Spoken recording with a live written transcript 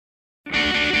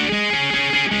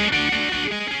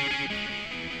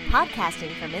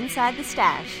Podcasting from inside the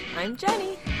stash. I'm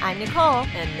Jenny. I'm Nicole.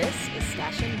 And this is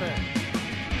Stash and Burn.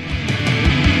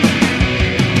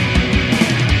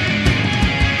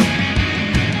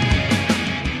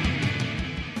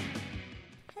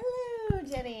 Hello,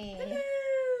 Jenny.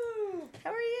 Hello.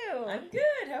 How are you? I'm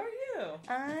good. How are you?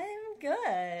 I'm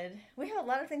good. We have a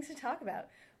lot of things to talk about.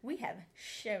 We have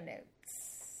show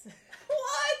notes.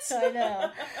 What? I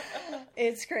know.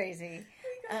 It's crazy.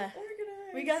 We got organized.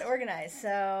 We got organized,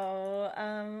 so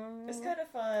It was kind of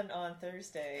fun on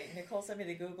Thursday. Nicole sent me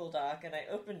the Google Doc, and I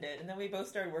opened it, and then we both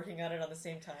started working on it on the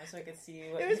same time, so I could see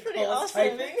what it was Nicole pretty was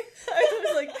awesome. typing. I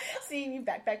was like seeing you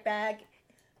back,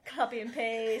 copy and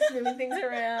paste, moving things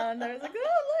around. I was like,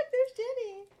 oh, look, there's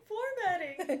Jenny.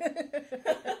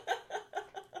 Formatting.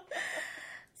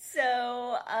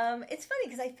 So, it's funny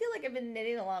because I feel like I've been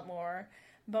knitting a lot more,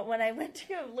 but when I went to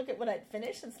go look at what I'd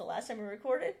finished since the last time we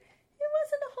recorded, it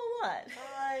wasn't a whole lot.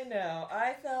 I know.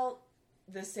 I felt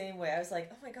the same way. I was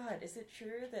like, oh my god, is it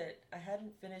true that I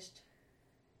hadn't finished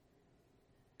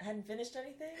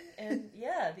anything? And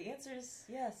yeah, the answer is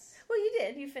yes. Well, you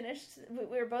did. You finished.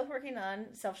 We were both working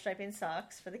on self-striping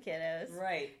socks for the kiddos.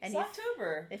 Right. And it's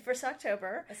October. For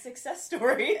Socktober. A success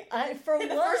story. For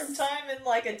the once. first time in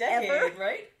like a decade, ever.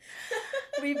 Right?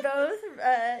 We both,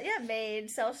 made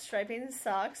self-striping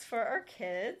socks for our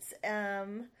kids.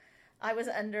 I was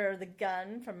under the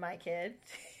gun from my kid.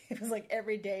 It was like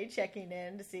every day checking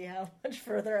in to see how much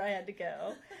further I had to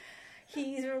go.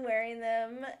 He's been wearing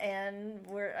them, and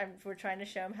we're trying to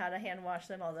show him how to hand wash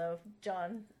them, although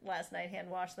John last night hand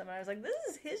washed them, and I was like, this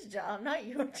is his job, not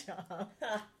your job.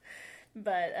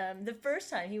 But the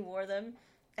first time he wore them,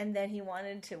 and then he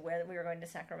wanted to wear them. We were going to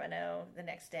Sacramento the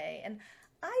next day, and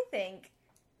I think,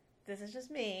 this is just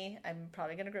me, I'm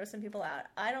probably going to gross some people out,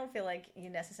 I don't feel like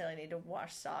you necessarily need to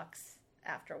wash socks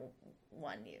after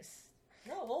one use.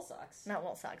 No, wool socks. Not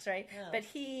wool socks, right? No. But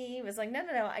he was like, no,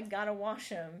 I gotta wash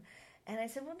them. And I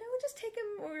said, well, no, just take them.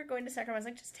 We were going to Sacramento. I was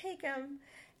like, just take them.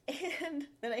 And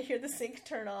then I hear the sink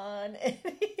turn on, and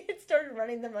it started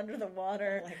running them under the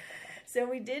water. Oh my God. So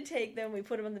we did take them. We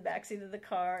put them in the backseat of the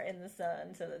car in the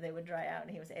sun so that they would dry out, and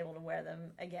he was able to wear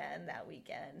them again that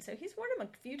weekend. So he's worn them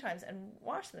a few times and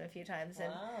washed them a few times.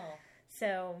 And wow.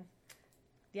 so,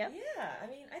 yep. Yeah, I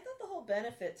mean, I thought the whole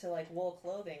benefit to like wool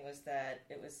clothing was that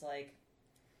it was like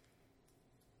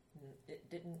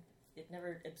it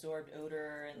never absorbed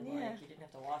odor, and like you didn't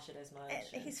have to wash it as much.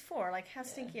 And he's 4. Like, how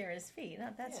stinky are his feet?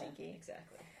 Not that stinky.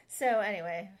 Exactly. So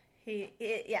anyway,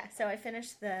 so I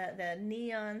finished the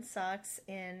neon socks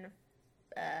in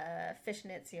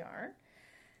fishnets yarn,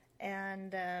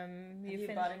 and Have you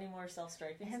bought any more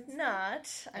self-striping? I have not.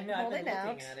 I'm holding I've been out.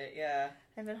 looking at it. Yeah.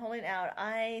 I've been holding out.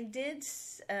 I did.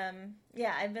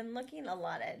 I've been looking a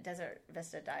lot at Desert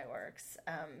Vista Dye Works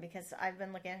because I've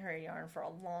been looking at her yarn for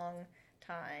a long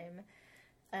time,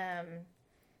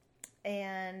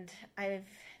 and I've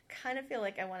kind of feel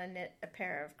like I want to knit a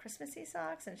pair of Christmassy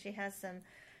socks, and she has some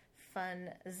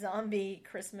fun zombie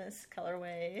Christmas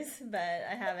colorways, but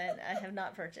I have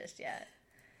not purchased yet.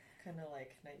 Kind of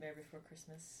like Nightmare Before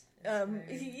Christmas.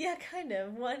 Yeah, kind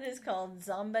of. One is called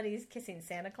Somebody's Kissing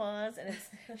Santa Claus, and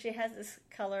she has this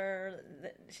color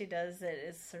that she does that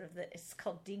is sort of it's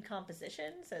called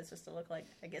decomposition, so it's supposed to look like,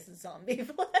 I guess, zombie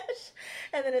flesh,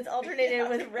 and then it's alternated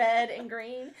with red and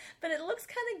green, but it looks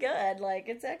kind of good. Like,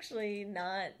 it's actually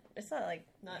not. It's not like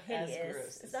not hideous. As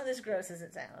gross. It's not as gross as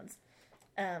it sounds.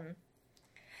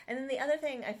 And then the other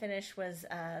thing I finished was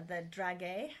the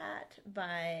Dragée hat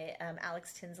by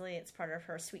Alex Tinsley. It's part of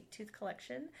her Sweet Tooth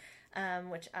collection,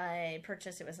 which I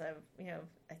purchased. It was I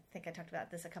think I talked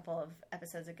about this a couple of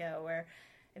episodes ago, where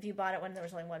if you bought it when there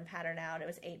was only one pattern out, it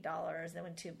was $8.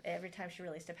 Then every time she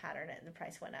released a pattern, the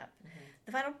price went up. Mm-hmm.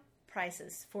 The final price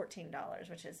is $14,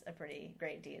 which is a pretty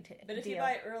great deal. But if you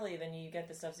buy it early, then you get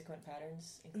the subsequent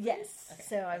patterns included? Yes. Okay.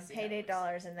 So I paid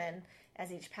 $8, and then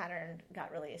as each pattern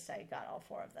got released, I got all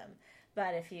 4 of them.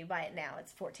 But if you buy it now,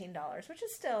 it's $14, which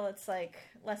is still, it's like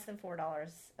less than $4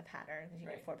 a pattern. You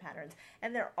get 4 patterns.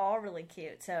 And they're all really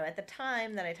cute. So at the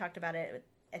time that I talked about it,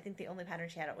 I think the only pattern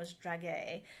she had was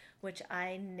Dragée, which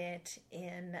I knit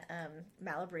in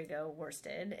Malabrigo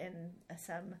worsted and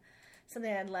something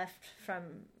I had left from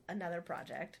another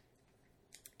project.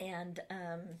 And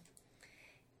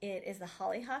it is the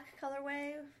Hollyhock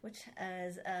colorway, which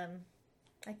is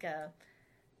like a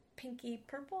pinky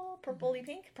purple, purpley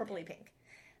pink.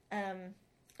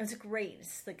 It's great.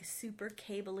 It's like a super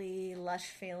cabley, lush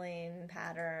feeling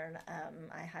pattern.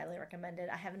 I highly recommend it.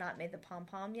 I have not made the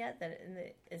pom-pom yet that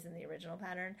is in the original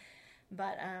pattern,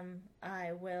 but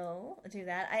I will do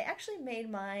that. I actually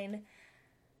made mine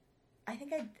I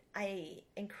think I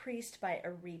increased by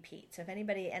a repeat. So if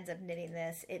anybody ends up knitting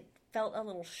this, it felt a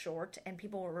little short, and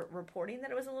people were reporting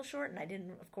that it was a little short, and I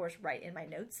didn't, of course, write in my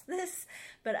notes this,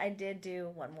 but I did do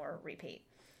one more repeat.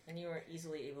 And you were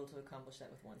easily able to accomplish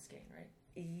that with one skein, right?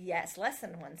 Yes, less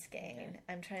than one skein. Okay.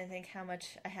 I'm trying to think how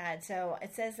much I had. So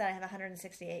it says that I have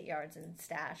 168 yards in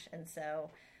stash, and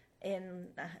so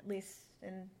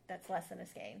that's less than a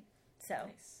skein. So,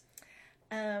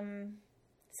 nice.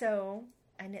 So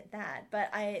I knit that,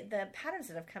 but the patterns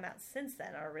that have come out since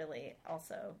then are really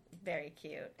also very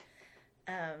cute.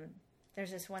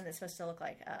 There's this one that's supposed to look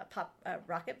like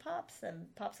rocket pops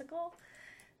and popsicle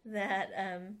that.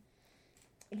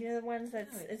 You know the ones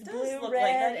it's blue,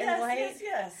 red, and white?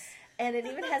 Yes. And it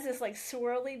even has this, like,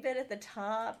 swirly bit at the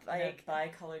top. Like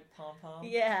bi-colored pom-pom.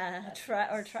 Yeah.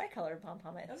 Tricolored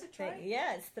pom-pom, I think. Was it tri?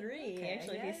 Yeah, it's 3, okay.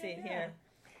 Actually, if you see it here.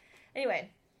 Anyway,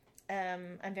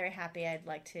 I'm very happy. I'd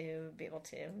like to be able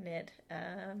to knit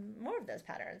more of those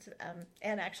patterns.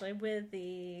 And actually, with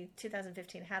the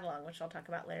 2015 hat-along, which I'll talk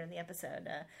about later in the episode,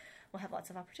 we'll have lots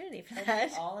of opportunity for that. Are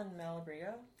they all in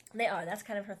Malabrigo? They are. That's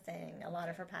kind of her thing. A lot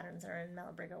of her patterns are in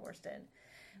Malabrigo worsted,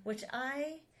 which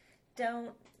I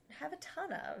don't have a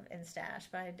ton of in stash,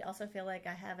 but I also feel like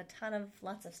I have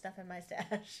lots of stuff in my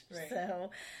stash. Right.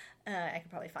 So I could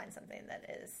probably find something that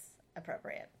is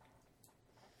appropriate.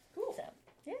 Cool. So,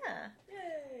 yeah.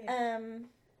 Yay.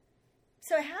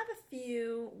 So I have a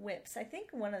few whips. I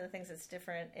think one of the things that's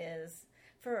different is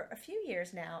for a few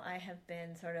years now, I have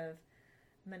been sort of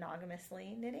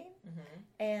monogamously knitting,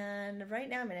 and right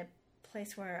now I'm in a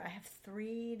place where I have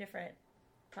 3 different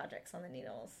projects on the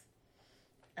needles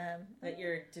that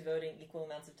you're devoting equal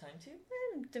amounts of time to.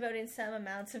 I'm devoting some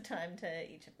amounts of time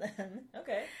to each of them.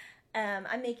 Okay.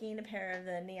 I'm making a pair of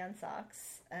the neon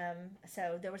socks,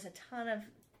 so there was a ton of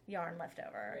yarn left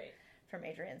over from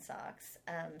Adrian's socks,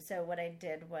 so what I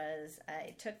did was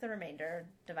I took the remainder,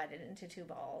 divided it into 2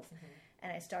 balls,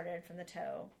 and I started from the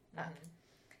toe up.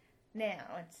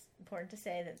 Now, it's important to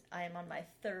say that I am on my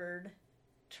 3rd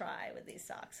try with these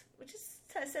socks, which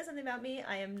says something about me.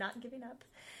 I am not giving up.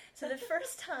 So the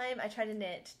first time I tried to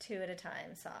knit 2 at a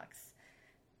time socks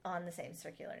on the same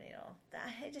circular needle.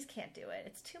 I just can't do it.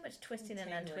 It's too much twisting and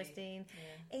untwisting.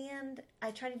 Yeah. And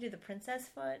I tried to do the princess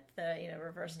foot, the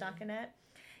reverse stockinette.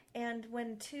 And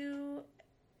when 2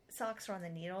 socks are on the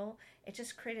needle, it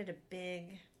just created a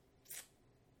big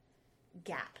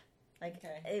gap.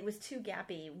 It was too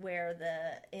gappy where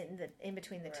in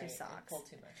between the 2 socks.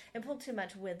 It pulled too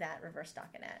much with that reverse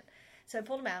stockinette. So I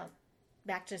pulled them out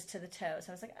back just to the toe. So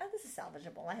I was like, oh, this is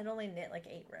salvageable. I had only knit like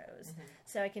 8 rows.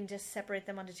 So I can just separate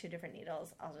them onto 2 different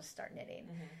needles. I'll just start knitting.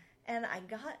 And I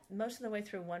got most of the way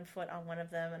through 1 foot on one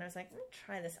of them, and I was like, let me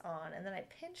try this on. And then I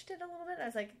pinched it a little bit, and I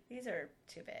was like, these are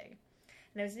too big.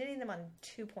 And I was knitting them on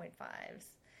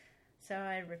 2.5s. So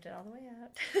I ripped it all the way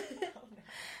out,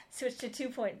 switched to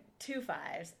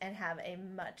 2.25s, and have a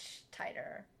much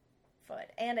tighter foot.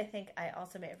 And I think I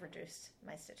also may have reduced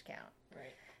my stitch count.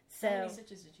 Right. So how many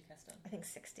stitches did you cast on? I think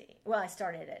 60. Well, I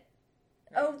started it.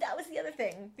 Right. Oh, that was the other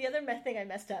thing. The other thing I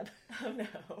messed up. Oh, no.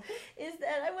 Is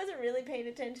that I wasn't really paying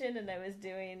attention, and I was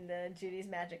doing the Judy's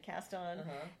Magic cast on,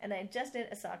 and I just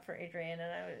did a sock for Adrian,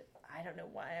 and I don't know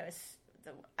why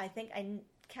I think I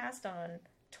cast on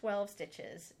 12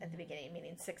 stitches at the beginning,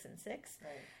 meaning 6 and 6.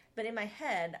 Right. But in my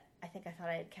head, I think I thought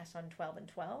I had cast on 12 and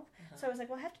 12. So I was like,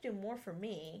 well, I have to do more for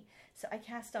me. So I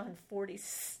cast on 40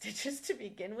 stitches to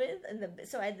begin with.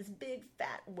 So I had this big,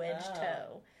 fat wedge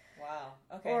toe. Wow.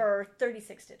 Okay. Or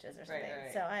 36 stitches or something.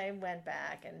 Right. So I went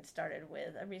back and started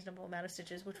with a reasonable amount of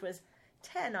stitches, which was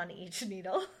 10 on each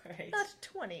needle. Right. Not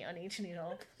 20 on each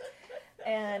needle.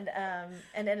 and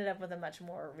ended up with a much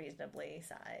more reasonably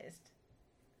sized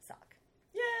sock.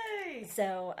 Yay!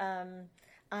 So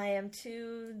I am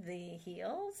to the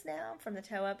heels now from the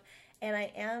toe up, and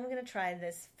I am going to try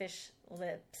this Fish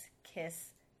Lips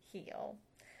Kiss heel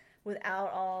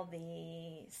without all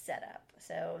the setup.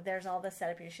 So there's all the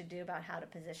setup you should do about how to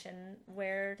position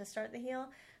where to start the heel.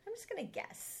 I'm just going to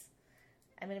guess.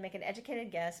 I'm going to make an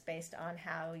educated guess based on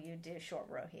how you do short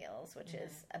row heels, which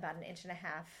is about 1.5 inches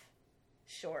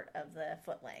short of the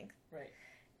foot length. Right.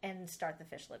 And start the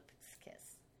Fish Lips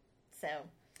Kiss. So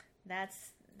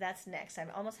that's next. I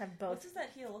almost have both. What does that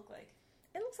heel look like?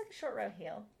 It looks like a short row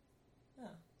heel.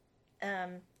 Oh.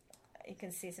 You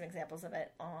can see some examples of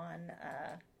it on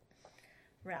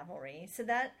Ravelry. So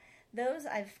those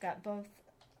I've got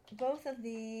both of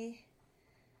the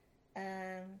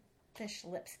Fish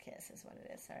Lips Kiss is what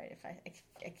it is. Sorry if I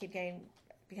keep getting,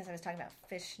 because I was talking about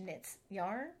Fish Knits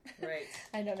yarn. Right.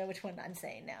 I don't know which one I'm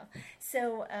saying now.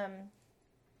 So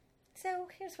So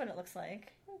here's what it looks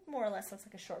like. More or less looks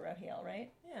like a short row heel, right?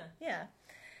 Yeah. Yeah.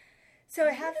 So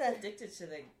I have I'm addicted to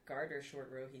the garter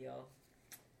short row heel.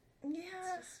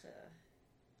 Yeah. It's just,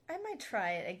 I might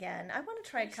try it again. I want to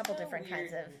try a couple different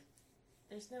kinds of...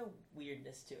 There's no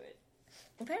weirdness to it.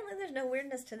 Apparently there's no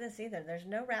weirdness to this either. There's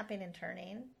no wrapping and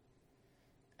turning.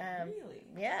 Really?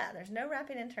 Yeah, there's no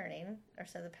wrapping and turning, or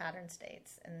so the pattern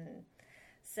states. And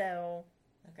so...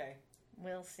 Okay.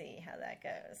 We'll see how that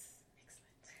goes.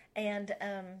 Excellent.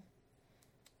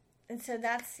 And so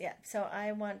that's, yeah. So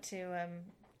I want to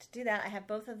do that. I have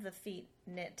both of the feet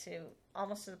knit to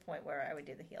almost to the point where I would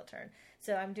do the heel turn.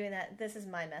 So I'm doing that. This is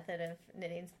my method of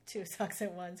knitting 2 socks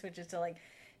at once, which is to like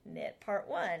knit part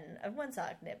 1 of one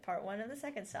sock, knit part 1 of the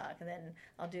second sock, and then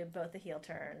I'll do both the heel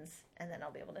turns, and then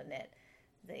I'll be able to knit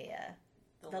the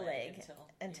leg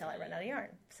until I run out of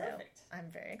yarn. So Perfect.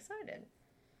 I'm very excited.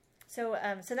 So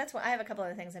so that's what I have a couple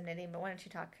other things I'm knitting, but why don't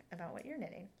you talk about what you're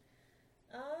knitting?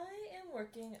 I am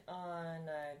working on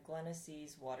Glenna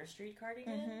C's Water Street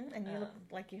cardigan. Mm-hmm. And you look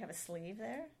like you have a sleeve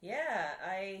there. Yeah,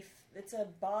 it's a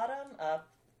bottom up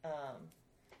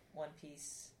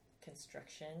one-piece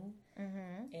construction.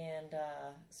 Mm-hmm. And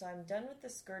so I'm done with the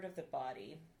skirt of the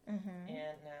body. Mm-hmm.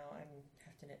 And now I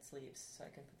have to knit sleeves so I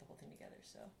can put the whole thing together.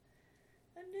 So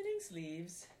I'm knitting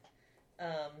sleeves.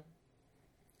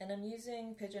 And I'm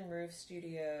using Pigeon Roof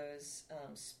Studios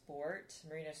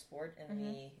Merino Sport in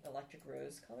the Electric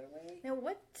Rose colorway. Now,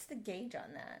 what's the gauge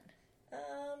on that?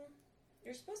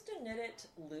 You're supposed to knit it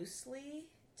loosely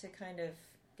to kind of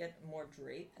get more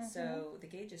drape. So the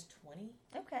gauge is 20.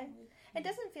 Okay. It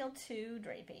doesn't feel too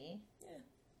drapey. Yeah.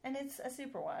 And it's a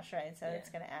superwash, right? So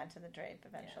it's going to add to the drape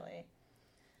eventually.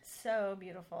 Yeah. So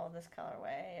beautiful, this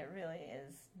colorway. It really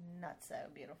is not so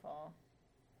beautiful.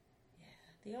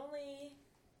 Yeah. The only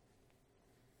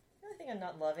thing I'm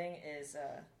not loving is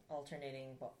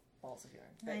alternating balls of yarn.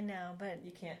 But I know, but...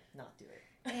 You can't not do it.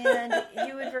 And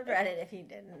you would regret it if you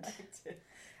didn't. I did.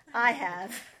 I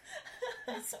have.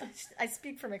 I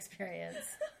speak from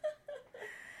experience.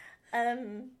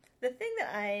 The thing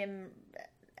that I am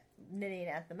knitting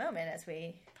at the moment as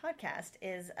we podcast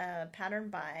is a pattern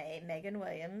by Megan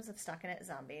Williams of Stockinette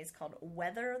Zombies called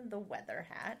Weather the Weather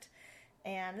Hat.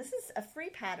 And this is a free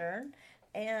pattern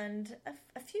and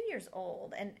a few years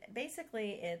old. And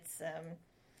basically it's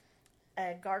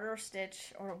a garter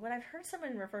stitch, or what I've heard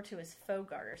someone refer to as faux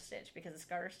garter stitch, because it's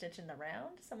garter stitch in the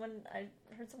round. I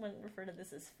heard someone refer to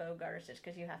this as faux garter stitch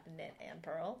because you have to knit and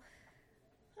purl.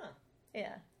 Huh.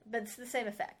 Yeah. But it's the same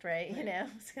effect, right? You know,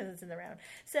 it's because it's in the round.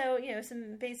 So, you know,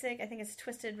 some basic, I think it's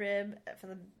twisted rib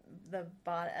for the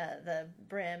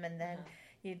brim, and then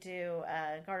you do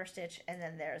garter stitch, and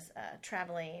then there's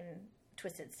traveling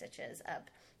twisted stitches up.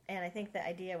 And I think the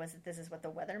idea was that this is what the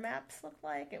weather maps look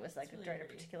like. It was like really during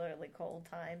pretty. a particularly cold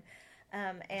time.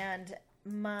 And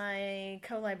my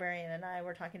co-librarian and I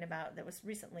were talking about, that was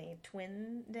recently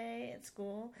Twin Day at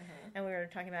school, and we were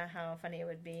talking about how funny it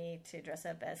would be to dress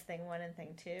up as Thing 1 and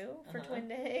Thing 2 for Twin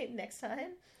Day next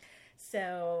time.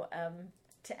 So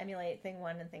to emulate Thing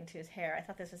 1 and Thing 2's hair, I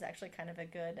thought this was actually kind of a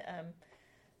good,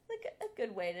 like a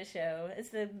good way to show. It's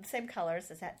the same colors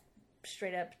as that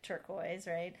straight up turquoise,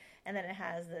 right? And then it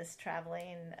has this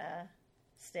traveling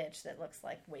stitch that looks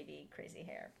like wavy, crazy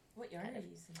hair. What yarn are you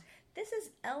using? This is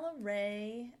Ella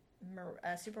Ray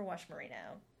Superwash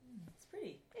Merino. It's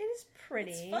pretty. It is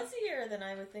pretty. It's fuzzier than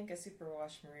I would think a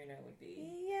superwash merino would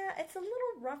be. Yeah, it's a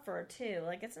little rougher too.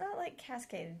 Like, it's not like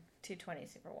Cascade 220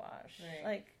 Superwash. Right.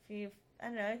 Like, if you, I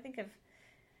don't know, I think of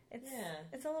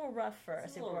it's a little rough for a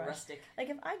superwash. A little rustic. Like,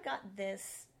 if I got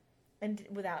this and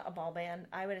without a ball band,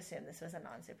 I would assume this was a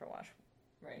non-superwash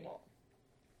wool.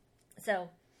 So,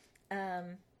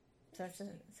 that's the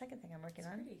second thing I'm working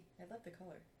on. Pretty. I love the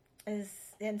color.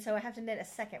 And so I have to knit a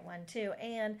second one too.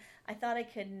 And I thought I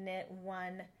could knit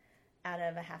one out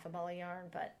of a half a ball of yarn,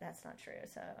 but that's not true.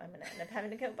 So I'm going to end up having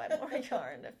to go buy more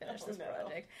yarn to finish this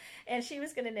project. And she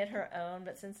was going to knit her own,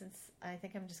 but since I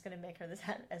think I'm just going to make her this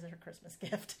hat as her Christmas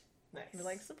gift. Nice. Be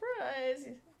like, surprise!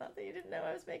 You thought that you didn't know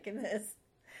I was making this.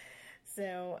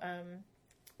 So,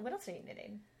 what else are you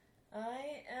knitting?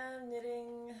 I am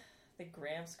knitting the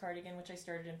Gramps cardigan, which I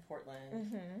started in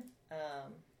Portland.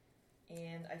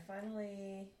 And I'm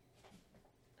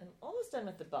almost done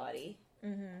with the body.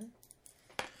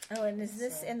 Oh, and is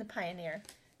this in the Pioneer?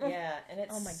 Yeah, and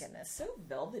it's oh my goodness, so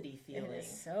velvety feeling. It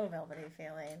is so velvety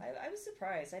feeling. I was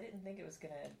surprised. I didn't think it was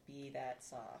going to be that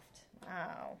soft.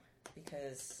 Wow.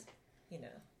 Because, you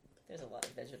know, there's a lot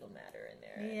of vegetal matter in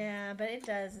there. Yeah, but it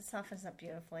does. It softens up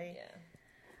beautifully. Yeah.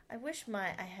 I wish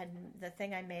I had the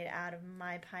thing I made out of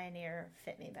my Pioneer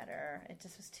fit me better. It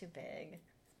just was too big.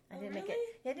 I didn't make it.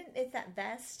 Yeah, I didn't. It's that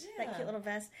vest, that cute little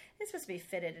vest. It's supposed to be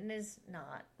fitted, and it is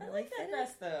not really I like that fitted.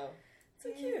 vest though. It's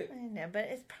so cute. I know, but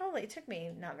it took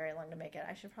me not very long to make it.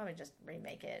 I should probably just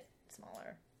remake it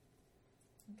smaller.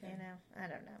 Okay. You know, I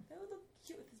don't know. That would look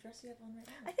cute with the dress you have on right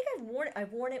now. I think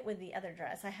I've worn it with the other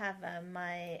dress. I have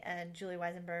my Julie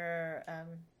Weisenberger.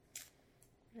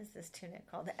 What is this tunic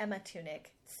called? The Emma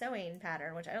tunic sewing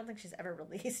pattern, which I don't think she's ever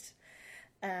released.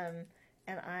 And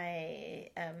I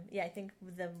think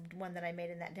the one that I made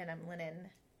in that denim linen,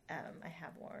 I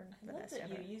have worn. I love that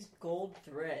you use gold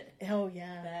thread. Oh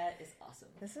yeah, that is awesome.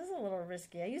 This is a little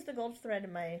risky. I used the gold thread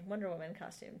in my Wonder Woman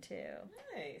costume too.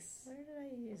 Nice. Where did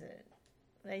I use it?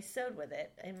 I sewed with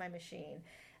it in my machine,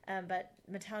 but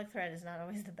metallic thread is not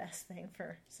always the best thing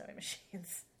for sewing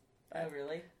machines. But, oh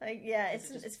really? Like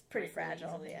it's pretty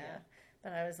fragile. Really yeah,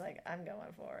 but I was like, I'm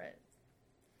going for it.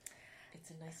 It's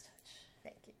a nice touch.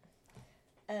 Thank you.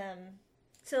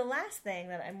 So the last thing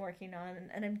that I'm working on,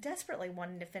 and I'm desperately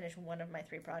wanting to finish one of my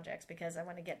 3 projects because I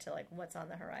want to get to like what's on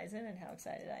the horizon and how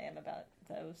excited I am about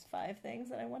those 5 things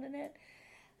that I want to knit.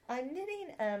 I'm knitting.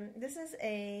 This is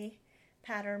a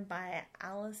pattern by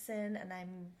Allison, and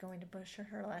I'm going to butcher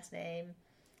her last name,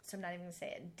 so I'm not even going to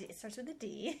say it. It starts with a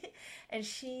D, and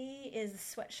she is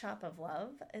Sweatshop of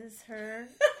Love. Is her?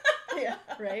 Yeah,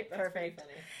 right. That's perfect.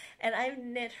 Funny. And I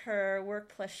knit her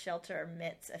Work Plus Shelter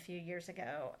mitts a few years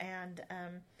ago, and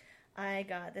I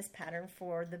got this pattern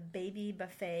for the Baby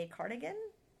Buffet cardigan,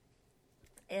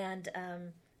 and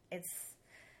it's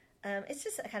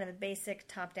just a kind of a basic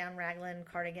top-down raglan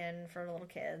cardigan for little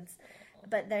kids.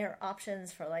 But there are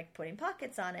options for like putting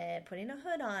pockets on it, putting a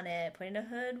hood on it, putting a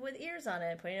hood with ears on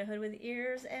it, putting a hood with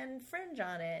ears and fringe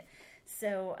on it.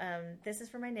 So this is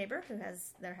for my neighbor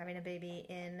they're having a baby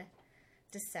in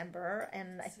December,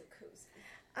 and so cozy.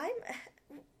 I'm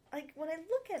like, when I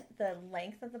look at the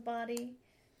length of the body,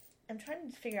 I'm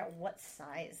trying to figure out what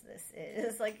size this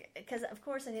is. Like, because of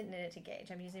course I didn't knit it to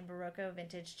gauge. I'm using Barocco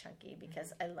Vintage Chunky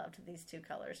because I loved these 2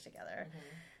 colors together.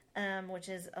 Which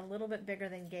is a little bit bigger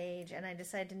than gauge, and I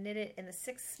decided to knit it in the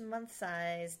 6-month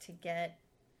size to get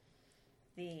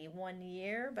the 1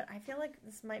 year, but I feel like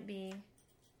this might be...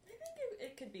 I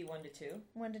think it could be 1 to 2.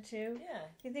 1 to 2? Yeah.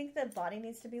 You think the body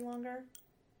needs to be longer?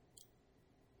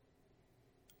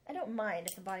 I don't mind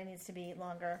if the body needs to be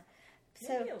longer.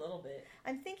 Maybe a little bit.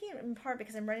 I'm thinking in part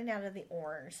because I'm running out of the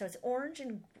orange. So it's orange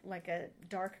and like a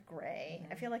dark gray.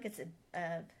 Mm-hmm. I feel like it's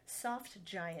a soft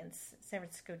Giants, San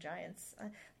Francisco Giants.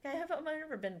 I've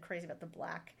never been crazy about the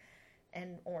black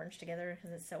and orange together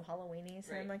because it's so Halloween-y.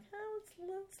 So right. I'm like,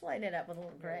 let's lighten it up with a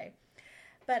little gray.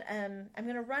 But I'm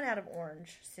going to run out of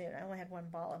orange soon. I only had 1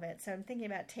 ball of it. So I'm thinking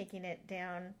about taking it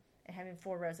down and having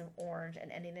 4 rows of orange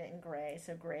and ending it in gray.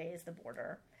 So gray is the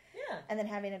border. Yeah. And then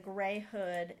having a gray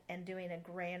hood and doing a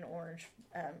gray and orange,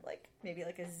 maybe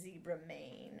like a zebra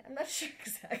mane. I'm not sure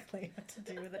exactly what to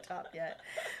do with the top yet.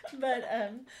 But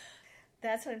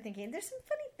that's what I'm thinking. There's some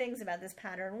funny things about this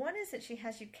pattern. One is that she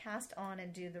has you cast on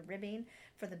and do the ribbing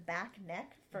for the back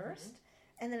neck first. Mm-hmm.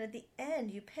 And then at the end,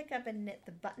 you pick up and knit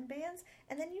the button bands.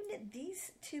 And then you knit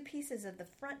these 2 pieces of the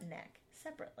front neck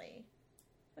separately.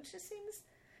 Which just seems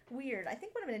weird. I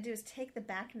think what I'm going to do is take the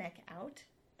back neck out.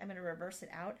 I'm going to reverse it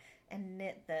out and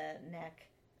knit the neck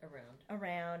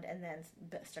around and then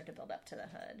start to build up to the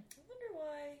hood. I wonder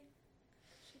why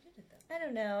she did it that way. I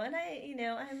don't know. And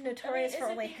I'm notorious for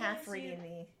only half reading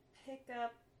the... Pick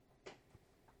up...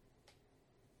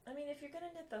 I mean, if you're going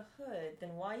to knit the hood,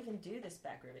 then why even do this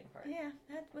back ribbing part? Yeah,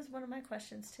 that was one of my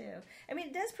questions too. I mean,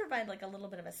 it does provide like a little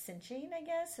bit of a cinching, I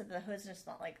guess, so the hood's just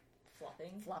not like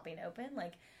flopping open.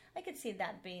 Like, I could see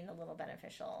that being a little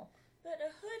beneficial. But a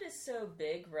hood is so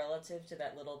big relative to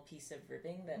that little piece of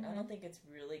ribbing that I don't think it's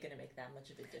really going to make that much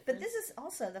of a difference. But this is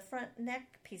also, the front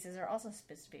neck pieces are also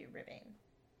supposed to be ribbing.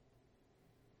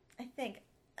 I think.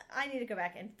 I need to go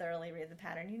back and thoroughly read the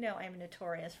pattern. I'm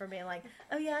notorious for being like,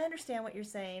 oh yeah, I understand what you're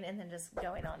saying, and then just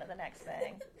going on to the next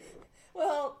thing.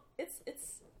 Well, it's.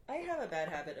 I have a bad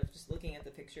habit of just looking at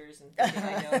the pictures and thinking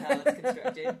I know how it's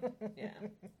constructed. Yeah.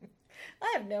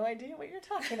 I have no idea what you're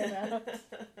talking about.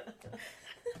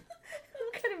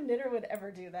 What kind of knitter would ever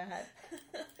do that?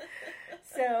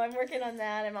 So I'm working on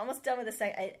that. I'm almost done with the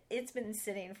second. It's been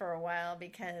sitting for a while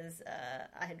because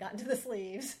I had gotten to the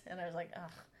sleeves, and I was like,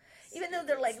 ugh. Even though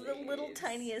they're like the little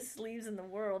tiniest sleeves in the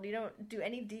world, you don't do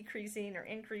any decreasing or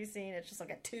increasing. It's just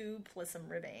like a tube plus some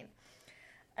ribbing.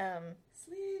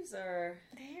 Sleeves are...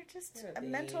 They're just a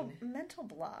mental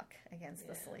block against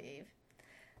the sleeve.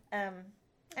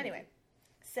 Anyway,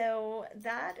 so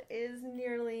that is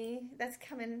that's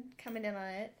coming in on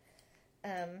it.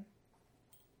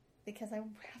 Because I have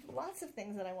lots of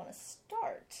things that I want to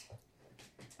start.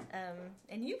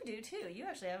 And you do too. You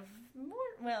actually have more,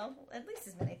 well, at least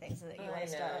as many things that you want to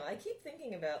start. I keep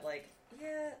thinking about, like,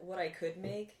 what I could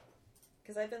make.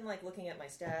 Because I've been, like, looking at my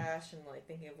stash and, like,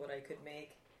 thinking of what I could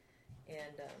make.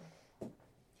 And,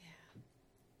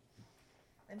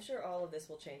 I'm sure all of this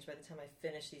will change by the time I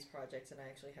finish these projects and I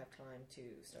actually have time to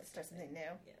start something new.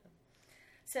 Yeah.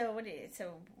 So what do you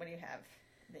have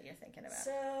that you're thinking about?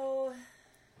 So,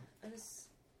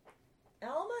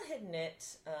 Alma had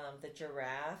knit the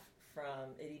giraffe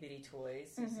from Itty Bitty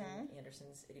Toys, Susan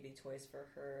Anderson's Itty Bitty Toys, for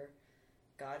her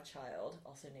godchild,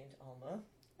 also named Alma.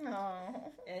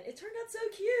 Oh. And it turned out so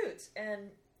cute.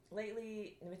 And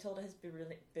lately, Matilda has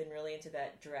been really into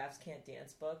that Giraffes Can't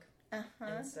Dance book.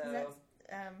 And so, that's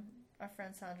our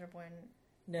friend Sandra Boyne.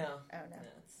 No. Oh no,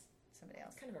 it's somebody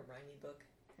else. It's kind of a rhymey book.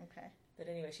 Okay. But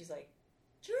anyway, she's like,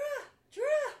 giraffe.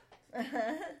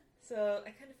 So I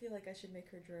kind of feel like I should make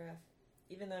her giraffe.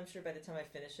 Even though I'm sure by the time I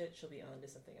finish it, she'll be on to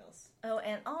something else. Oh,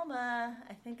 and Alma,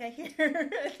 I think I hear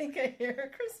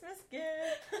her Christmas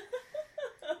gift.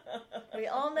 We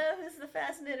all know who's the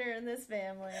fast knitter in this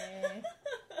family.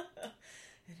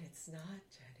 And it's not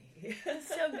Jenny. It's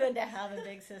so good to have a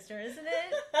big sister, isn't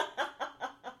it?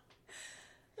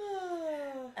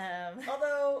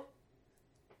 Although,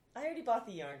 I already bought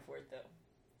the yarn for it, though.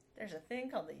 There's a thing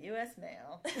called the U.S.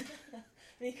 mail.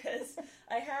 Because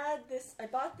I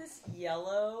bought this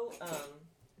yellow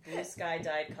blue sky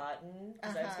dyed cotton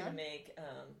because I was going to make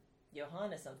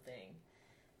Johanna something.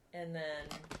 And then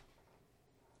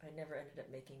I never ended up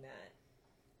making that.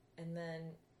 And then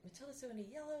Matilda so into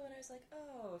yellow, and I was like,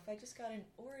 oh, if I just got an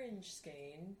orange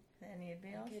skein, then you'd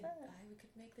be all set. I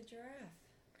could make the giraffe.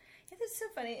 Yeah, that's so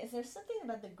funny. Is there something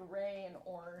about the gray and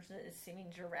orange that is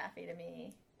seeming giraffe-y to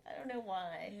me? I don't know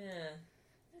why. Yeah,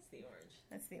 that's the orange.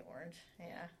 That's the orange,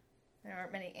 yeah. There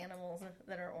aren't many animals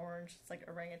that are orange. It's like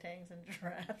orangutans and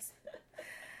giraffes.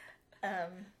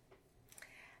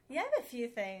 Yeah, I have a few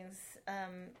things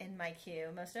in my queue.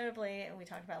 Most notably, and we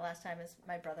talked about last time, is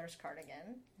my brother's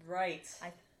cardigan. Right.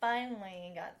 I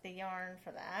finally got the yarn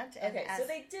for that. And okay, so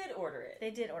they did order it.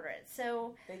 They did order it.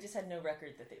 So they just had no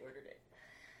record that they ordered it.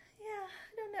 Yeah,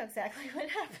 I don't know exactly what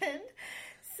happened.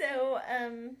 So,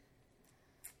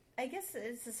 I guess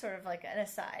this is sort of like an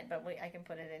aside, but I can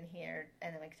put it in here,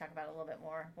 and then we can talk about it a little bit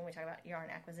more when we talk about yarn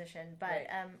acquisition. But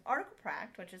right. Article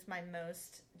Pract, which is my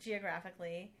most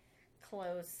geographically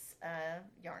close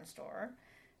yarn store,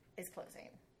 is closing.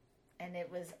 And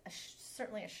it was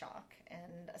certainly a shock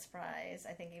and a surprise,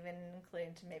 I think, even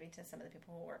including to some of the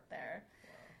people who work there.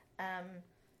 Wow.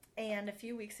 And a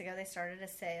few weeks ago, they started a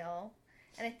sale.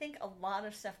 And I think a lot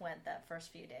of stuff went that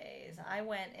first few days. Mm-hmm. I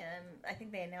went in, I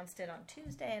think they announced it on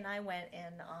Tuesday, and I went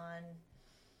in on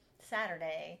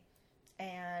Saturday,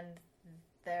 and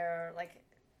there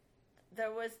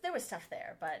was stuff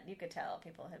there, but you could tell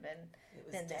people had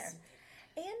been there.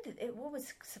 And what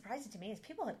was surprising to me is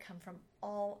people had come from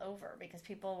all over, because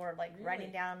people were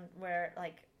writing down where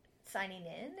signing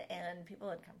in, and people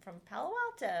had come from Palo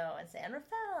Alto and San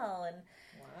Rafael, and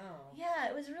wow, yeah,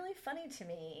 it was really funny to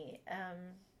me,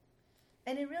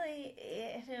 and it really,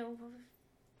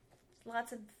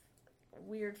 lots of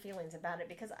weird feelings about it,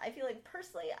 because I feel like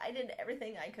personally I did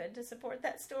everything I could to support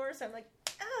that store, so I'm like,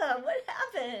 what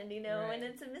happened, right. And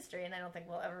it's a mystery, and I don't think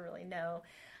we'll ever really know.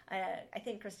 I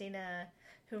think Christina,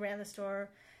 who ran the store,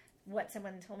 what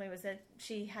someone told me was that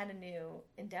she had a new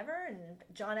endeavor, and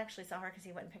John actually saw her because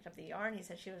he went and picked up the yarn. He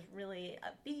said she was really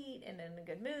upbeat and in a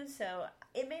good mood, so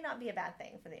it may not be a bad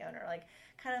thing for the owner,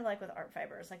 kind of like with art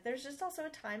fibers. There's just also a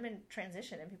time and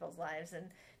transition in people's lives, and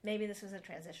maybe this was a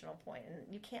transitional point,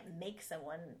 and you can't make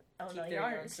someone own a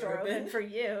yarn store open for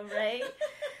you, right?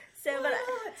 So, but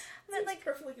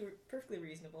perfectly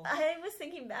reasonable. I was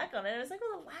thinking back on it. I was like,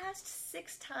 well,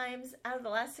 out of the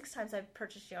last six times I've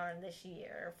purchased yarn this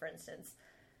year, for instance,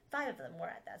 5 of them were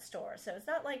at that store. So it's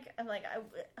not like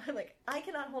I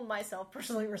cannot hold myself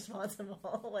personally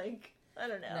responsible. I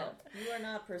don't know. No, you are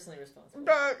not personally responsible.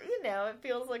 But it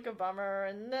feels like a bummer.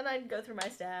 And then I'd go through my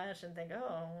stash and think,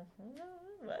 oh,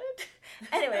 what?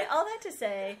 Anyway, all that to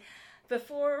say,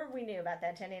 before we knew about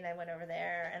that, Jenny and I went over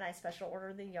there, and I special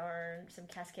ordered the yarn, some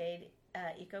Cascade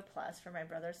Eco Plus for my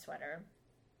brother's sweater,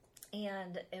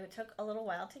 and it took a little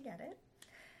while to get it.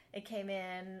 It came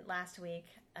in last week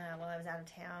while I was out of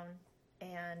town,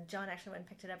 and John actually went and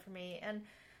picked it up for me, and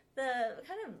the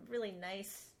kind of really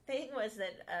nice thing was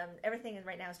that everything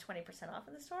right now is 20% off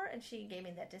in the store, and she gave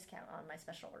me that discount on my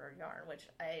special order yarn, which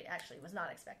I actually was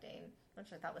not expecting,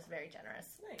 which I thought was very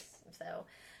generous. Nice. So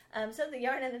the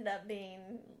yarn ended up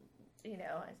being,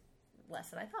 less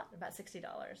than I thought, about $60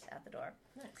 at the door.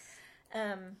 Nice.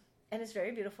 And it's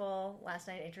very beautiful. Last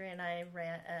night, Adrian and I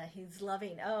ran. He's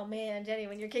loving. Oh man, Jenny,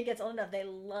 when your kid gets old enough, they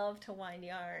love to wind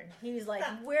yarn. He's like,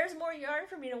 "Where's more yarn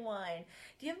for me to wind?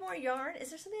 Do you have more yarn? Is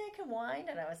there something I can wind?"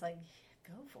 And I was like,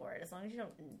 "Go for it, as long as you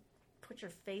don't put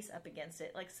your face up against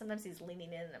it." Like sometimes he's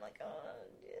leaning in, and I'm like, "Oh,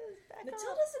 yes, back Matilda's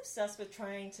off." obsessed with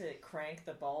trying to crank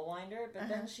the ball winder, but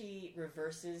then she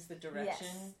reverses the direction.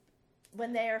 Yes.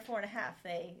 When they are 4.5,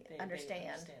 they understand.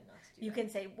 not to do You that. can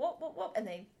say whoop whoop whoop, and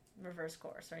they reverse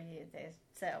course, or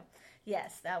so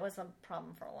yes, that was a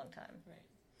problem for a long time. Right.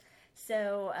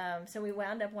 So we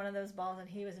wound up one of those balls, and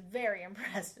he was very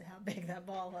impressed at how big that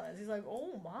ball was. He's like,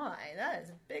 "Oh my, that is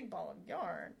a big ball of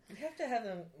yarn." You have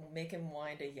to make him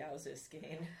wind a Yowza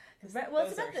skein. Right, well,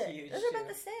 those it's about are huge. those are about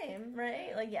the same,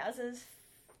 right? Like Yowza's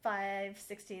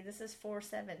 560. This is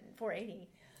 480.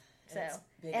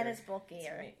 And it's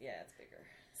bulkier. It's bigger.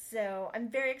 So I'm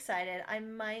very excited. I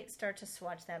might start to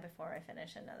swatch that before I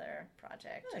finish another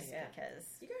project, because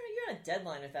you're on a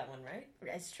deadline with that one, right?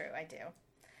 It's true, I do.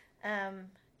 And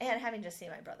having just seen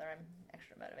my brother, I'm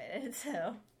extra motivated.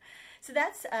 So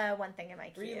that's one thing in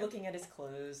my queue. Were you looking at his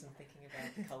clothes and thinking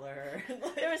about the color?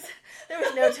 There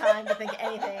was no time to think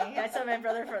anything. I saw my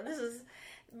brother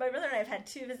my brother and I have had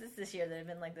 2 visits this year that have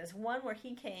been like this. One where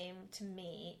he came to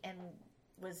me and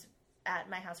was at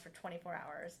my house for 24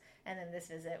 hours, and then this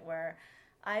visit where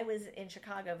I was in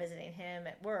Chicago visiting him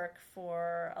at work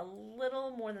for a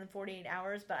little more than 48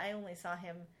 hours, but I only saw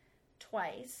him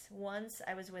twice. Once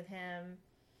I was with him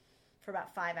for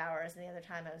about 5 hours, and the other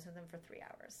time I was with him for 3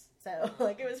 hours. So,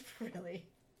 it was really...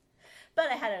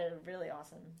 But I had a really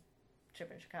awesome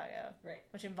trip in Chicago, right?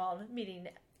 Which involved meeting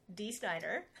Dee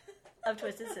Snider of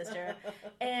Twisted Sister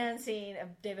and seeing a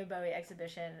David Bowie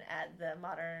exhibition at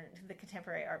the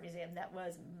Contemporary Art Museum. That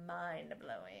was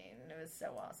mind-blowing. It was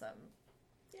so awesome.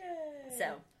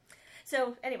 Yay!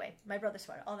 So anyway, my brother's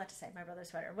sweater. All that to say, my brother's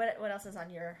sweater. What else is on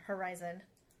your horizon?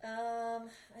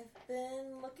 I've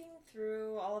been looking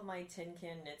through all of my Tin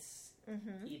Can Knits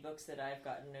ebooks that I've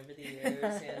gotten over the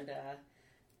years, and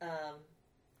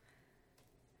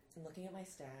I'm looking at my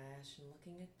stash and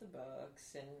looking at the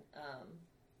books, and I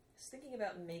was thinking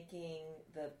about making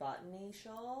the botany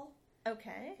shawl.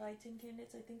 Okay. By Tin Can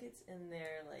Knits. I think it's in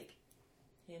their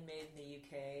Handmade in the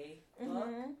UK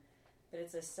book. But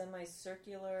it's a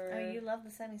semicircular. Oh, you love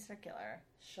the semicircular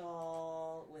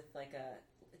shawl with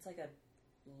it's like a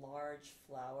large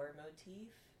flower motif.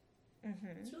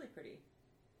 It's really pretty,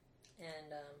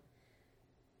 and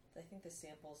I think the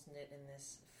sample's knit in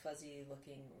this fuzzy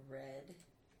looking red,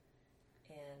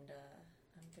 and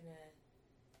I'm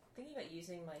thinking about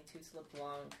using my Toots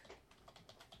LeBlanc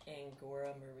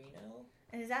Angora Merino.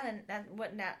 And is that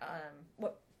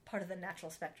what part of the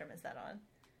natural spectrum is that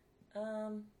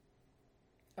on?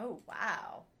 Oh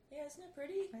wow. Yeah, isn't it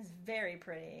pretty? It's very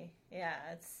pretty.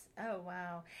 Yeah, oh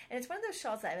wow. And it's one of those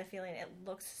shawls that I have a feeling it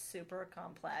looks super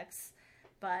complex,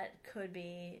 but could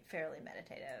be fairly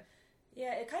meditative.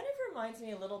 Yeah, it kind of reminds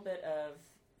me a little bit of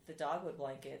the dogwood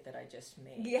blanket that I just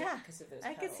made. Yeah, because of those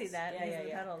petals. I could see that.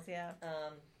 Yeah. Petals, yeah.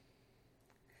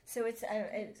 So it's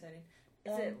exciting.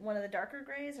 Is it one of the darker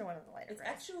grays or one of the lighter grays? It's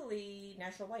actually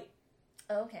natural white.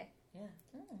 Oh, okay. Yeah.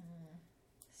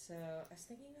 So I was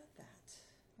thinking about that.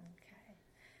 Okay.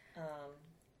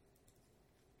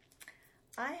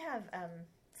 I have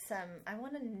I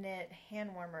want to knit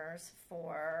hand warmers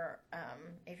for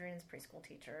Adrian's preschool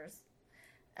teachers.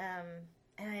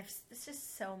 And it's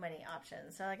just so many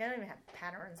options. So I don't even have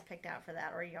patterns picked out for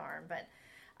that or yarn, but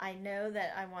I know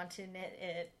that I want to knit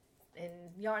it in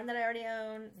yarn that I already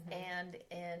own and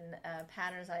in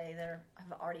patterns I either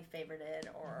have already favorited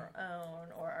or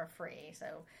own or are free.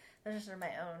 So those are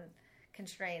my own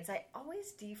constraints. I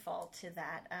always default to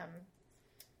that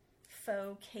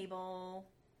faux cable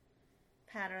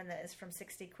pattern that is from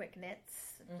 60 Quick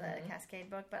Knits, the Cascade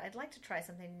book, but I'd like to try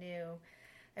something new.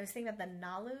 I was thinking about the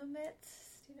Nalu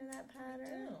mitts. Do you know that pattern? I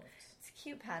don't. It's a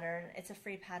cute pattern. It's a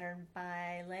free pattern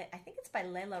by, I think it's by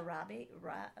Leila Rabe.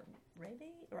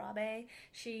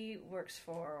 She works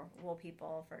for Wool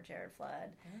People for Jared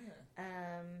Flood.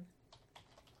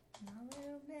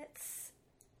 Nalu mitts.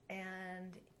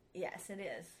 And yes, it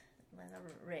is. Leila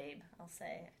Rabe, I'll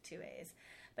say, 2 A's.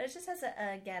 But it just has,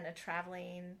 a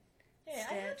traveling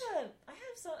stitch. I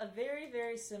have a very,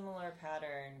 very similar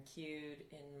pattern queued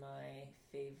in my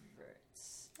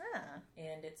favorites.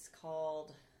 And it's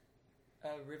called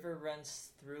A River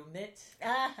Runs Through Mitt.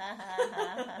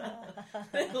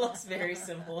 It looks very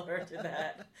similar to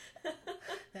that.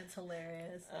 That's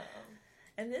hilarious.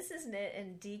 And this is knit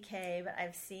in DK, but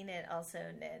I've seen it also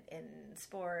knit in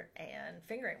sport and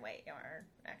fingering weight yarn,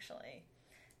 actually.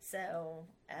 So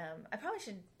I probably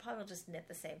just knit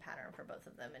the same pattern for both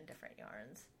of them in different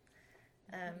yarns.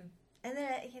 And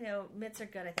then, mitts are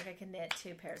good. I think I can knit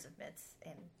 2 pairs of mitts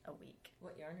in a week.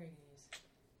 What yarn are you going to use?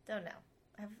 Don't know.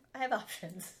 I have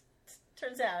options.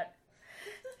 Turns out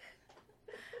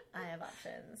I have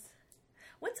options.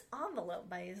 What's Envelope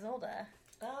by Isolde?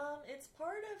 It's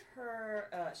part of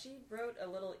her. She wrote a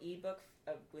little ebook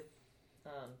with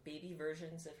baby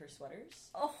versions of her sweaters.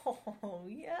 Oh,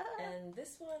 yeah. And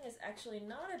this one is actually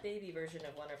not a baby version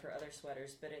of one of her other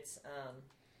sweaters, but it's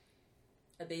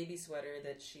a baby sweater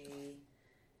that she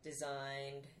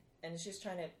designed, and she's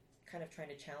trying to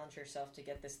challenge herself to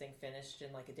get this thing finished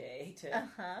in like a day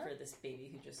for this baby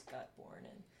who just got born,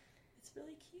 and it's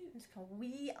really cute. It's called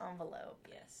Wee Envelope.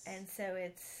 Yes. And so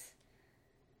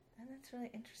that's really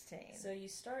interesting. So you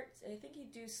start, I think you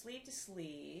do sleeve to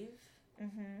sleeve,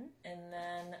 and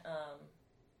then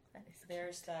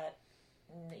there's that,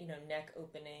 neck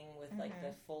opening with like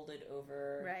the folded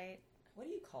over. Right. What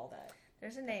do you call that?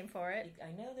 There's a name for it.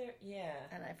 I know yeah.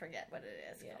 And I forget what it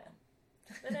is called.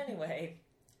 But anyway,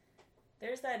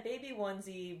 there's that baby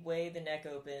onesie way the neck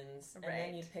opens, and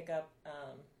then you pick up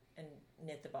and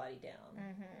knit the body down.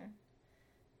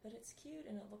 But it's cute,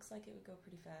 and it looks like it would go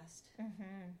pretty fast.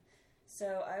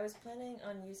 So I was planning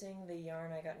on using the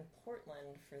yarn I got in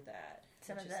Portland for that.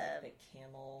 Some of like the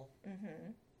camel,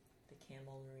 the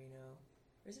camel merino.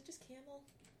 Or is it just camel?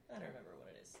 I don't remember what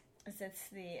it is. Is this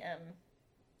the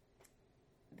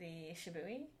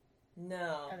Shibui?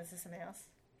 No. Oh, this is something else.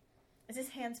 Is this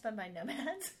hand spun by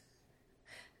Nomads?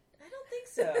 I don't think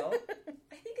so.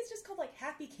 I think it's just called like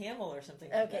Happy Camel or something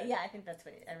like that. Okay, yeah, I think that's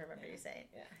what I remember you saying.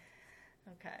 Yeah.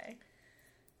 Okay.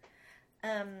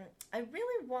 I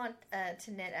really want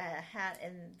to knit a hat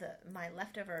in my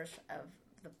leftovers of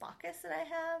the Bacchus that I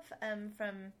have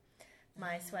from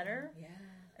my sweater. Yeah.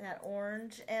 That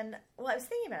orange. And, I was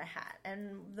thinking about a hat.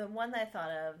 And the one that I thought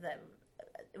of that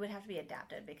it would have to be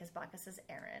adapted because Bacchus is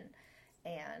Aran.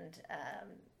 And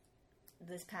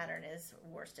this pattern is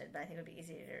worsted, but I think it would be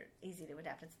easy to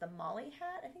adapt. It's the Molly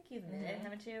hat. I think you've knit it,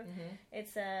 haven't you?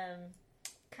 It's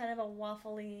kind of a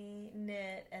waffly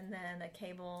knit and then a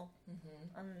cable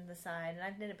on the side. And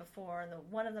I've knit it before, and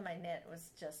one of them I knit was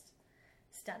just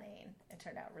stunning. It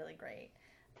turned out really great.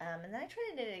 And then I tried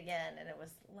to knit it again, and it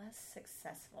was less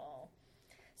successful.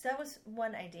 So that was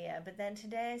one idea. But then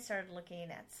today I started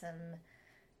looking at some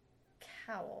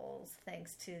cowls,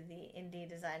 thanks to the indie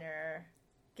designer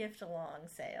gift along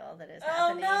sale that is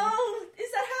happening. Oh no!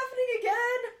 Is that happening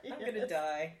again? I'm gonna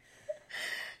die.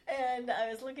 And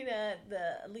I was looking at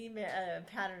the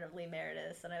pattern of Lee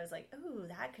Meredith, and I was like, "Ooh,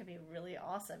 that could be really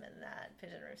awesome in that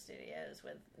Pigeon Roof Studios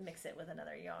mix it with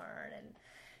another yarn." And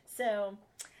so,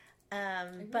 I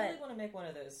really want to make one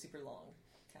of those super long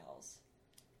cowls.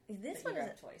 This one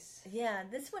is twice. Yeah,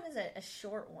 this one is a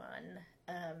short one,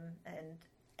 and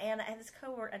I have this a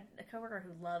coworker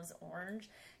who loves orange,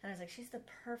 and I was like, she's the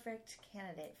perfect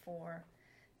candidate for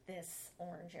this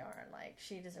orange yarn. Like,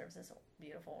 she deserves this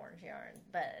beautiful orange yarn.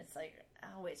 But it's like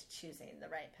always choosing the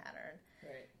right pattern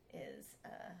is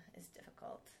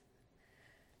difficult.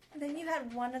 And then you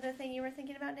had one other thing you were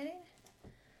thinking about knitting?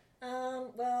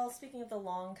 Well, speaking of the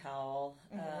long cowl,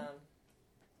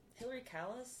 Hilary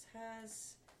Callis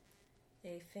has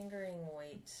a fingering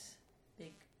weight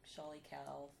big shawly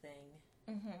cowl thing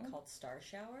called Star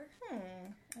Shower.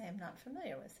 I am not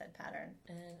familiar with said pattern.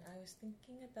 And I was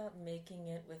thinking about making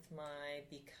it with my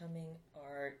Becoming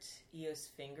Art EOS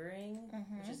fingering,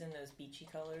 which is in those beachy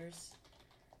colors.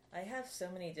 I have so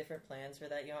many different plans for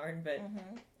that yarn, but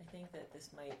I think that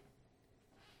this might...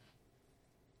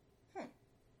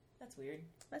 That's weird.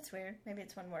 That's weird. Maybe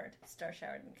it's one word. Star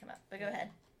Shower didn't come up. But go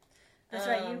ahead. That's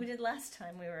right. You did last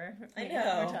time we were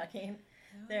talking.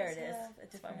 There it is.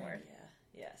 It's one word. Yeah.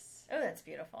 Yes. Oh, that's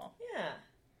beautiful. Yeah.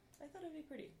 I thought it would be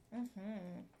pretty.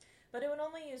 But it would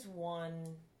only use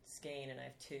one skein, and I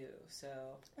have two,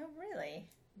 so... Oh, really?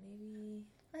 Maybe...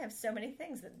 I have so many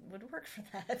things that would work for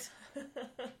that. I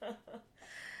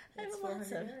have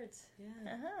 400 yards.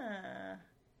 Yeah.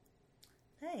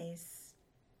 Nice.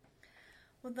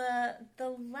 Well, the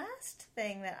last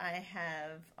thing that I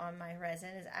have on my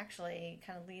horizon is actually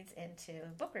kind of leads into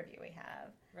a book review we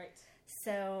have. Right.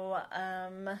 So,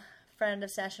 friend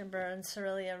of Sash and Burns,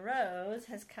 Cerelia Rose,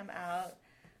 has come out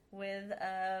with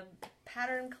a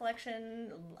pattern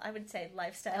collection, I would say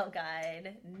lifestyle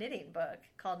guide knitting book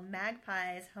called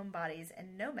Magpies, Homebodies,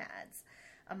 and Nomads,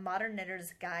 a modern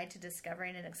knitter's guide to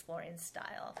discovering and exploring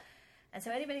style. And so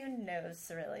anybody who knows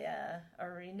Cerelia,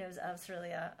 or knows of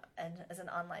Cerelia and as an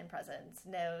online presence,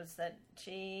 knows that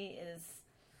she's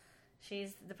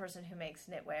the person who makes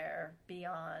knitwear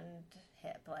beyond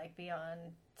hip, like beyond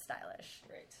stylish.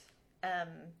 Right.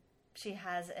 She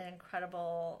has an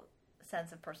incredible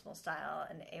sense of personal style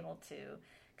and able to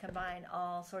combine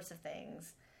all sorts of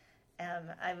things.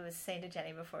 I was saying to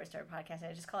Jenny before we started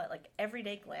podcasting, I just call it like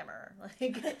everyday glamour.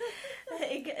 Like, I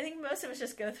think most of us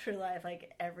just go through life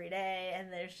like every day,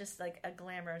 and there's just like a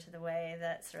glamour to the way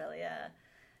that Cerulea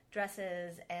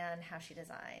dresses and how she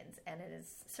designs, and it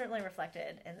is certainly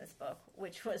reflected in this book,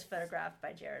 which was photographed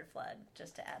by Jared Flood,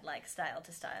 just to add like style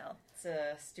to style. It's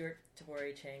a Stuart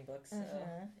Tabori Chang book, so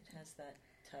it has that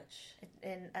touch.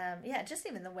 And just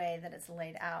even the way that it's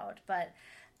laid out, but.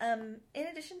 In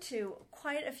addition to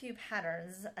quite a few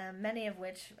patterns, many of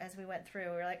which, as we went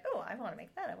through, we were like, oh, I want to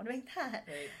make that, I want to make that.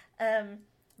 Right.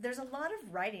 There's a lot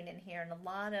of writing in here and a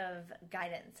lot of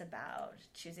guidance about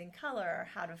choosing color,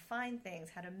 how to find things,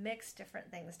 how to mix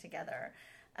different things together.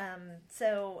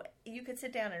 So you could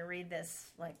sit down and read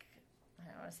this, like, I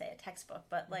don't want to say a textbook,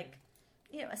 but like,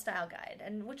 a style guide,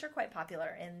 and which are quite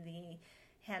popular in the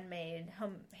handmade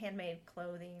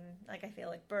clothing. Like, I feel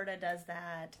like Berta does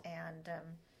that, and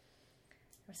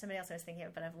or somebody else I was thinking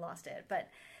of, but I've lost it. But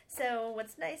so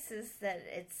what's nice is that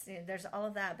it's there's all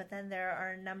of that, but then there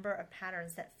are a number of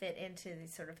patterns that fit into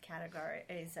these sort of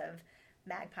categories of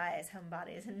magpies,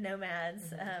 homebodies, and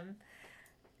nomads.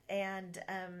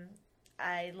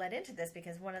 I led into this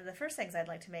because one of the first things I'd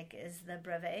like to make is the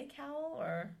brevet cowl,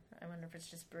 or I wonder if it's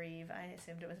just breve. I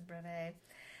assumed it was brevet.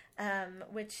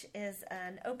 Which is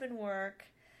an open work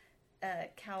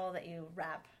cowl that you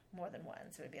wrap more than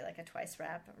once. It would be like a twice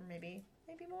wrap, or maybe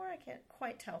more. I can't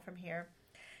quite tell from here.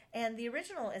 And the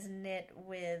original is knit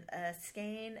with a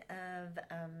skein of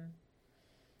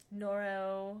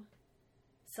Noro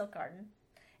silk garden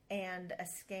and a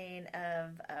skein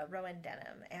of Rowan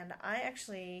denim. And I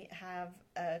actually have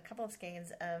a couple of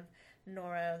skeins of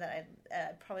Noro that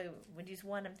I probably would use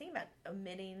one. I'm thinking about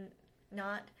omitting.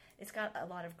 It's got a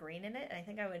lot of green in it, and I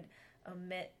think I would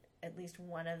omit at least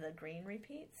one of the green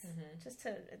repeats, just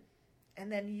to,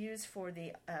 and then use for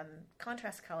the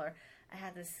contrast color. I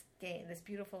have this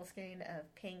beautiful skein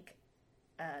of pink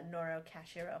Noro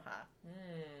Kashiroha.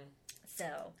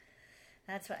 So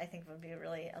that's what I think would be a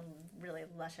really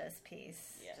luscious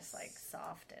piece, just like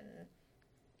soft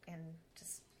and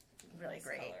just really nice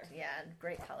great. Color. Yeah, and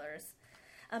great colors.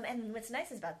 And what's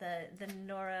nice is about the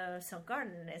Noro Silk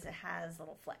Garden is it has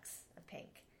little flecks of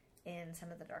pink in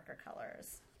some of the darker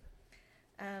colors.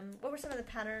 What was the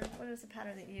pattern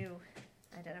that you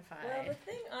identified? Well, the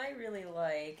thing I really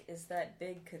like is that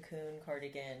big cocoon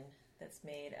cardigan that's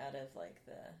made out of like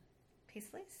the...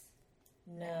 Paisleys?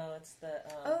 No, it's the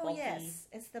bulky. Yes.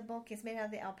 It's the bulky. It's made out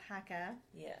of the alpaca.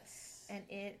 Yes. And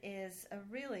it is a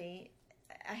really...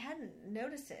 I hadn't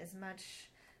noticed it as much...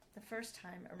 the first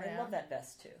time around. I love that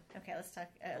vest too. Okay, let's talk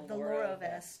the Loro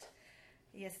vest.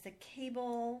 Yes, the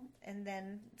cable and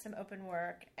then some open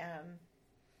work.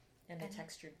 And a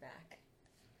textured back.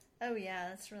 Oh yeah,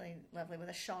 that's really lovely with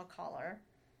a shawl collar.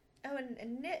 Oh,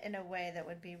 and knit in a way that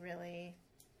would be really...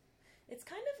 It's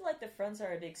kind of like the fronts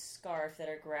are a big scarf that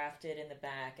are grafted in the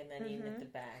back, and then you knit the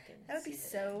back. And that would be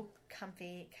so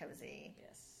comfy, cozy.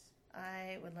 Yes.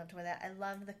 I would love to wear that. I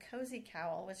love the cozy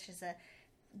cowl, which is a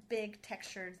big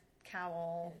textured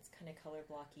cowl. And it's kind of color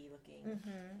blocky looking.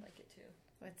 I like it too.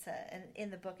 It's and in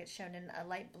the book it's shown in a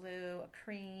light blue, a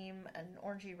cream, an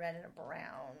orangey red, and a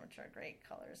brown, which are great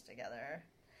colors together.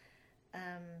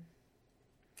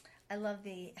 I love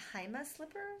the Haima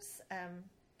slippers.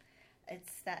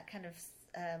 It's that kind of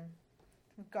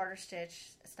garter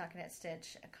stitch, stockinette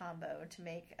stitch, a combo to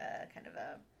make a kind of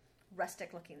a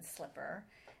rustic looking slipper.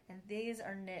 And these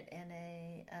are knit in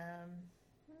a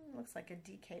looks like a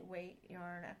DK weight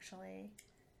yarn, actually.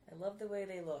 I love the way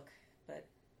they look, but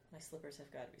my slippers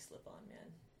have got to be slip-on,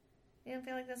 man. You don't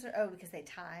feel like those are... Oh, because they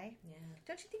tie? Yeah.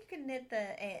 Don't you think you can knit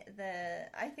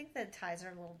the... I think the ties are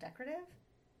a little decorative.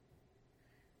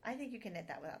 I think you can knit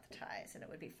that without the ties, and it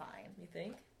would be fine. You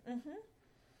think?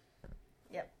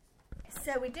 Yep.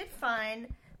 So we did find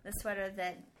the sweater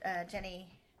that Jenny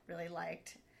really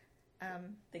liked.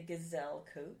 The gazelle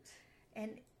coat.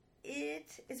 And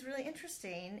it is really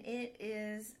interesting. It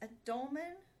is a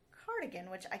dolman cardigan,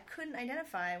 which I couldn't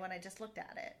identify when I just looked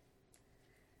at it.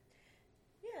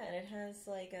 Yeah, and it has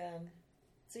like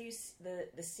so you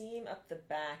the seam up the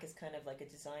back is kind of like a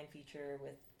design feature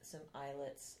with some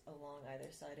eyelets along either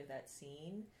side of that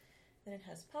seam. Then it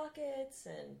has pockets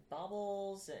and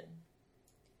bobbles, and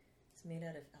it's made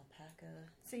out of alpaca.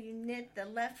 So you knit the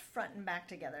left front and back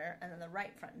together, and then the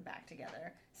right front and back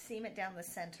together. Seam it down the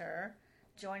center.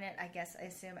 Join it, I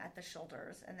assume, at the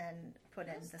shoulders, and then put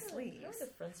in the sleeves. How are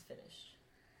the fronts finished?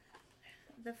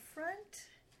 The front...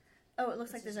 Oh, it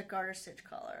looks like there's a garter stitch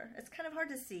collar. It's kind of hard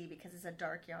to see because it's a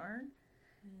dark yarn.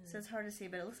 So it's hard to see,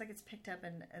 but it looks like it's picked up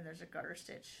and there's a garter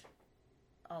stitch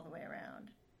all the way around.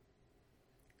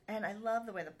 And I love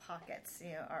the way the pockets,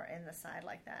 are in the side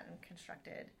like that and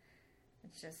constructed.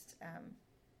 It's just,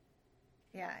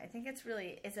 I think it's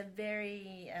a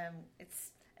very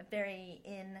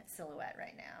in silhouette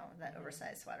right now, that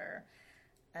oversized sweater,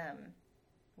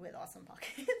 with awesome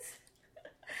pockets.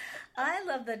 I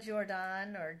love the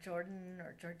Jordan or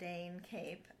Jourdain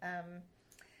cape.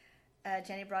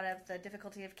 Jenny brought up the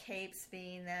difficulty of capes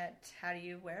being that how do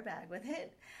you wear a bag with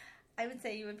it? I would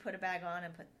say you would put a bag on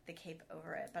and put the cape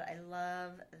over it, but I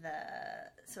love the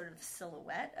sort of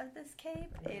silhouette of this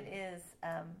cape. It is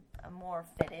a more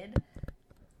fitted,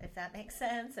 if that makes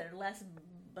sense, or less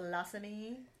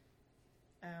blossomy.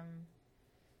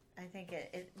 I think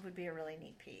it would be a really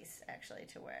neat piece, actually,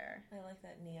 to wear. I like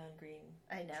that neon green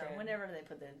I know. trim. Whenever they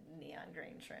put the neon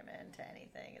green trim into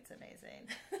anything, it's amazing.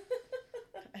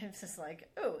 I'm just like,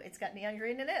 oh, it's got neon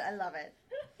green in it. I love it.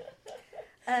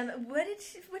 What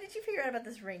did you figure out about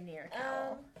this Rainier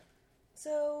cowl?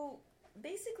 So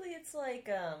basically, it's like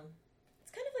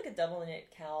it's kind of like a double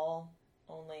knit cowl,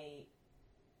 only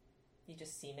you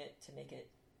just seam it to make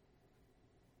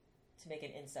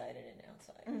an inside and an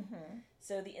outside. Mm-hmm.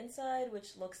 So the inside,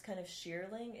 which looks kind of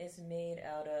shearling, is made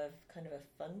out of kind of a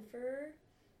fun fur,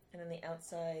 and then the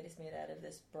outside is made out of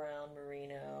this brown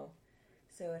merino.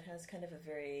 So it has kind of a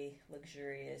very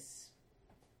luxurious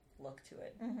look to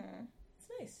it. Mm-hmm. It's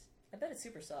nice. I bet it's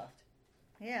super soft.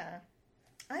 Yeah.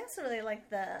 I also really like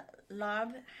the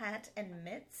lob hat and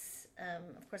mitts.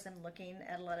 Of course, I'm looking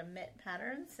at a lot of mitt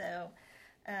patterns, so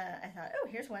I thought, oh,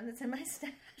 here's one that's in my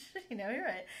stash. You're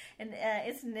right. And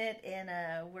it's knit in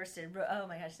a worsted. Oh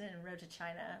my gosh, it's knit in Road to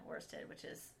China worsted, which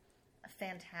is a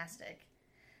fantastic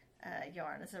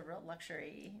yarn. It's a real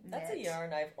luxury knit. That's a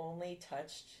yarn I've only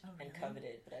touched and really?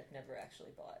 coveted, but I've never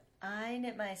actually bought. I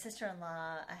knit my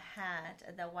sister-in-law a hat,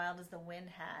 the Wild as the Wind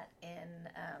hat,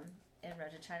 in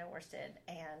Road to China worsted,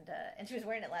 and she was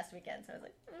wearing it last weekend, so I was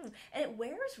like, and it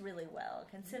wears really well,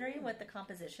 considering what the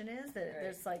composition is. That Right.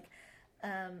 There's like,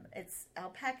 it's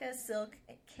alpaca, silk,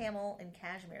 camel, and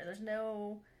cashmere. There's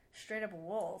no straight up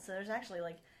wool, so there's actually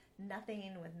like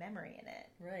nothing with memory in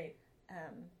it. Right.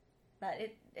 But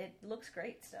it looks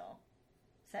great still.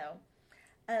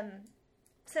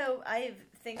 So I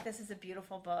think this is a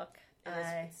beautiful book.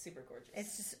 It's super gorgeous.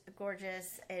 It's just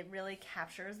gorgeous. It really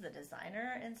captures the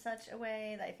designer in such a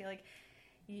way that I feel like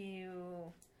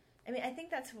I think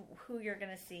that's who you're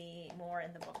going to see more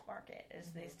in the book market,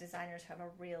 is these designers who have a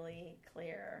really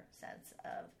clear sense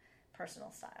of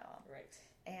personal style. Right.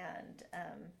 And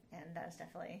that is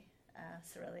definitely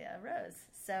Cerulea Rose.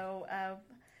 So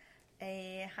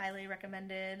a highly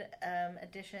recommended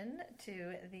addition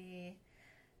to the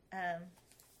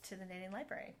knitting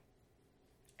library.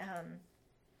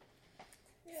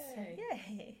 Yay. So,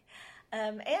 yay.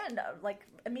 And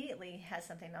immediately has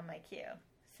something on my queue.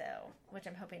 So, which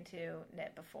I'm hoping to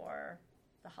knit before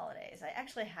the holidays. I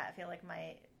actually feel like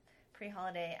my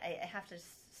pre-holiday, I have to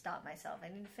stop myself. I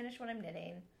need to finish what I'm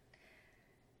knitting.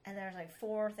 And there's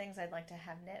 4 things I'd like to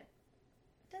have knit.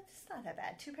 That's not that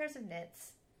bad. 2 pairs of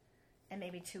knits and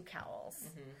maybe 2 cowls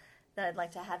that I'd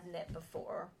like to have knit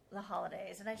before the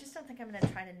holidays. And I just don't think I'm going to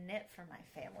try to knit for my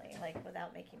family,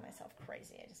 without making myself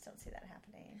crazy. I just don't see that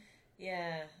happening.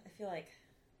 Yeah, I feel like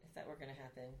if that were going to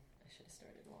happen, I should have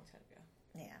started a long time ago.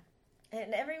 Yeah.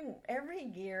 And every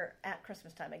year at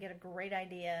Christmas time, I get a great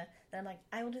idea that I'm like,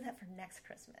 I will do that for next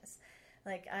Christmas.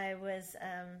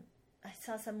 I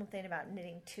saw something about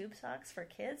knitting tube socks for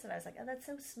kids, and I was like, oh, that's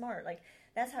so smart.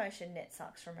 That's how I should knit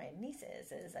socks for my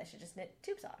nieces, is I should just knit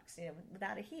tube socks,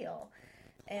 without a heel.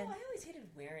 And I always hated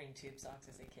wearing tube socks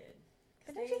as a kid.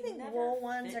 But don't you think wool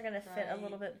ones are going to fit a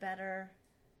little bit better?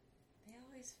 They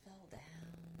always fell down.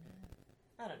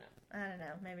 I don't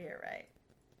know. Maybe you're right.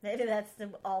 Maybe that's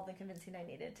all the convincing I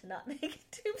needed to not make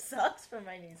tube socks for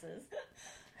my nieces.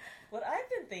 What I've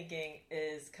been thinking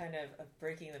is kind of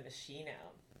breaking the machine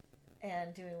out.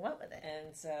 And doing what with it?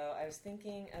 And so I was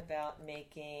thinking about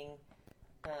making,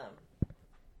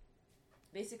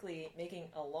 basically making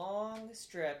a long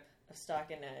strip of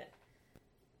stockinette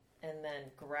and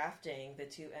then grafting the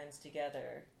 2 ends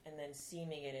together and then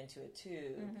seaming it into a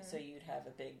tube so you'd have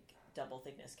a big double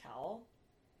thickness cowl.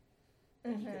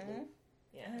 That you could loop.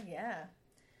 Yeah. Oh, yeah.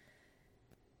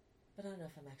 But I don't know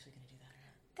if I'm actually going to do that or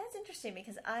not. That's interesting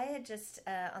because I had just,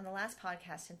 on the last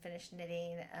podcast, had finished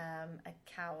knitting a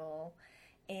cowl,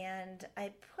 and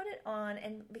I put it on,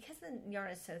 and because the yarn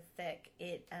is so thick,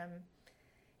 it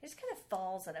just kind of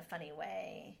falls in a funny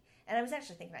way. And I was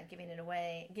actually thinking about giving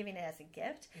it as a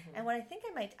gift. And what I think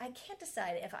I can't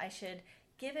decide if I should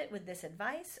give it with this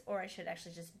advice or I should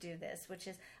actually just do this, which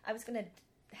is I was going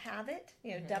to have it,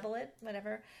 double it,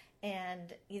 whatever,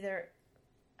 and either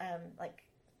like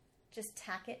just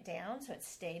tack it down so it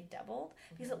stayed doubled,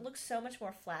 because it looks so much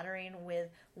more flattering with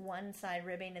one side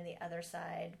ribbing and the other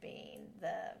side being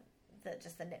the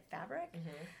just the knit fabric.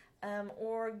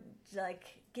 Or like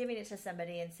giving it to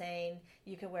somebody and saying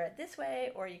you can wear it this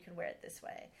way or you can wear it this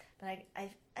way. But I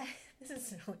this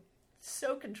is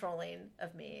so controlling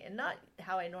of me, and not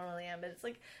how I normally am. But it's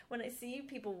like when I see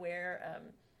people wear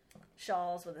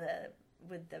shawls with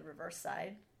the reverse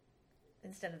side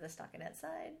instead of the stockinette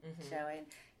side showing,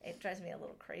 it drives me a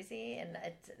little crazy, and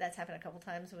that's happened a couple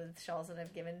times with shawls that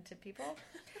I've given to people.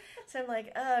 So I'm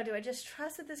like, oh, do I just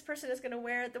trust that this person is going to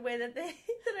wear it the way that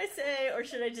I say, or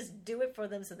should I just do it for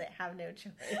them so they have no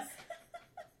choice?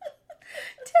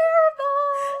 Terrible.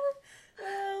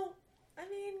 Well, I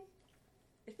mean,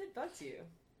 if it bugs you,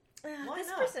 why this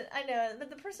not? person, I know,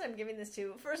 but the person I'm giving this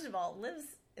to, first of all, lives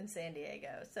in San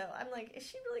Diego. So I'm like, is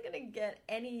she really going to get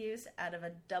any use out of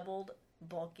a doubled,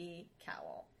 bulky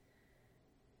cowl?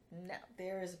 No.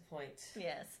 There is a point.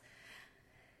 Yes.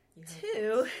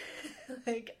 Two,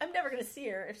 like, I'm never going to see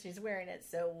her if she's wearing it,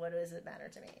 so what does it matter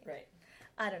to me? Right.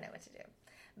 I don't know what to do.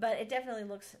 But it definitely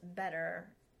looks better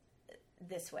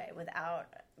this way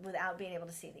without being able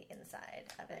to see the inside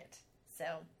of it.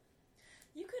 So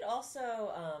you could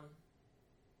also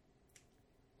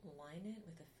line it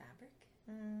with a fabric.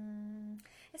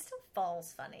 It still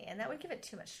falls funny, and that would give it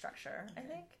too much structure, I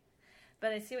think.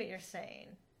 But I see what you're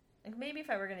saying. Like maybe if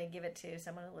I were going to give it to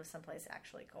someone who lives someplace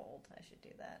actually cold, I should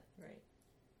do that. Right.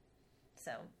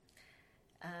 So,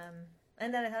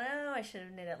 and then I thought, oh, I should have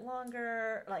knit it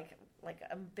longer, like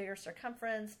a bigger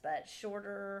circumference, but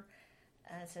shorter,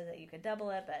 so that you could double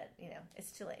it. But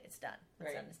it's too late. It's done.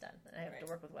 It's done. It's done. And I have to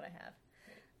work with what I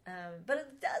have. But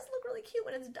it does look really cute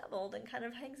when it's doubled and kind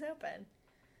of hangs open.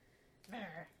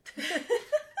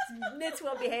 Knits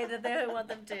won't behave that they want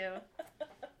them to.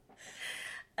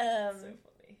 So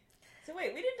funny. So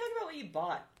wait, we didn't talk about what you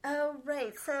bought. Oh,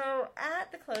 right. So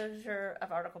at the closure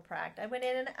of Article Pract, I went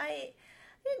in and I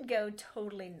didn't go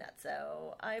totally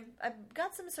nutso. I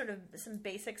got some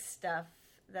basic stuff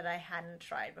that I hadn't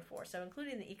tried before. So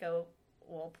including the Eco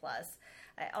Wool Plus.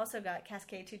 I also got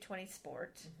Cascade 220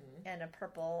 Sport and a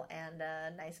purple and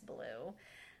a nice blue.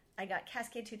 I got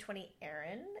Cascade 220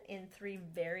 Aran in 3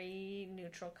 very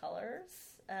neutral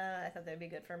colors. I thought they would be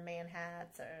good for man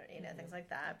hats or things like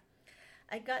that.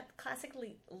 I got Classic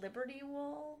Liberty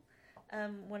Wool,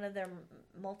 one of their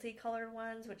multicolored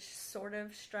ones, which sort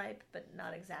of stripe, but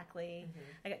not exactly.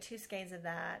 I got 2 skeins of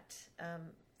that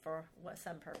for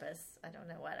some purpose. I don't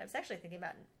know what. I was actually thinking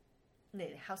about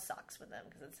knitting house socks with them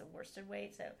because it's a worsted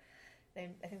weight, so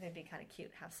I think they'd be kind of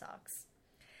cute house socks.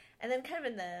 And then kind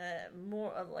of in the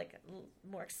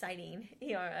more exciting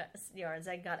yarns,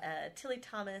 I got a Tilly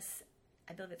Thomas,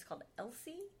 I believe it's called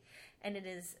Elsie, and it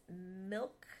is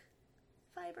milk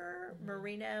fiber,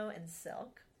 merino, and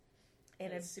silk.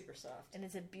 And it's super soft. And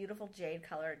it's a beautiful jade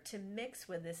color to mix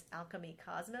with this Alchemy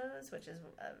Cosmos, which is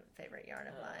a favorite yarn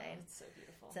of mine. It's so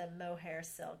beautiful. It's a mohair,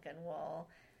 silk, and wool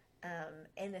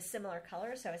in a similar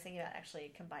color. So I was thinking about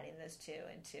actually combining those two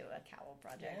into a cowl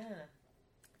project. Yeah.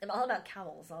 I'm all about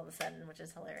cowls all of a sudden, which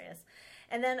is hilarious.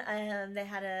 And then they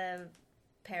had a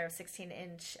pair of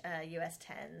 16-inch US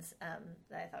 10s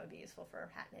that I thought would be useful for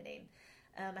hat knitting.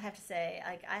 I have to say,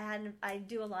 I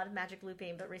do a lot of magic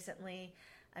looping, but recently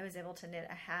I was able to knit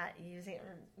a hat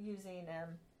using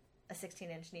a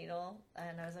 16-inch needle,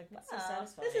 and I was like, wow, so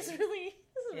satisfying. this really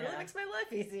makes my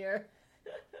life easier.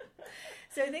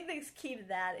 So I think the key to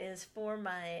that is for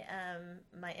my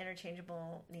my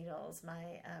interchangeable needles,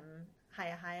 my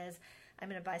Hayas, I'm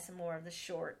going to buy some more of the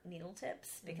short needle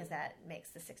tips because that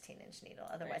makes the 16-inch needle.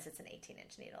 Otherwise, it's an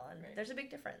 18-inch needle, and there's a big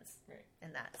difference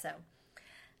in that. So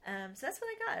that's what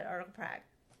I got at Article Pract.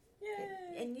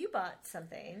 Yay! And you bought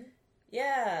something.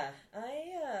 Yeah,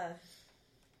 I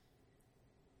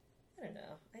don't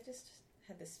know. I just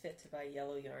had this fit to buy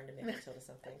yellow yarn to make Matilda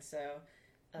something. So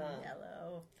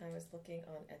yellow. I was looking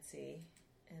on Etsy,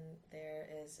 and there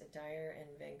is a dyer in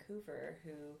Vancouver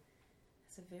who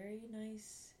has a very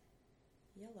nice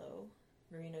yellow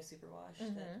merino superwash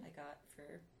that I got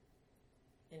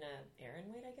in a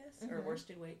Aran weight, I guess, or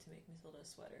worsted weight to make Matilda a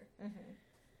sweater.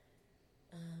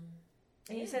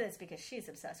 And you said it's because she's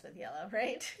obsessed with yellow,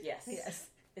 right? Yes. Yes.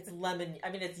 It's lemon. I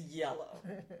mean, it's yellow.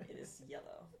 It is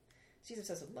yellow. She's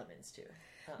obsessed with lemons, too.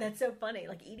 That's so funny.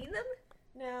 Like eating them?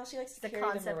 No, she likes to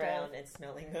carry them around and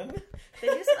smelling them. They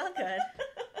do smell good.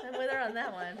 I'm with her on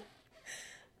that one.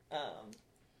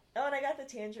 Oh, and I got the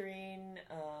tangerine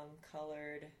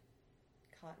colored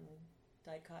cotton,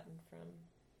 dyed cotton from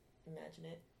Imagine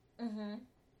It. Mm-hmm.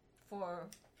 For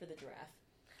the giraffe.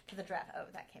 For the giraffe. Oh,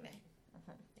 that came in.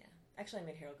 Mm-hmm. Yeah. Actually, I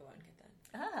made Harold go out and get that.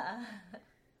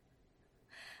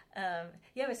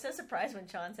 Yeah, I was so surprised when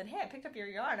Sean said, "Hey, I picked up your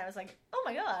yarn." I was like, "Oh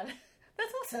my god,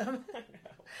 that's awesome!" I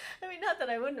know. I mean, not that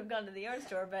I wouldn't have gone to the yarn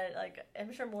store, but like,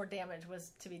 I'm sure more damage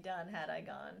was to be done had I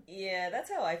gone. Yeah, that's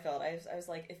how I felt. I was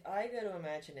like, if I go to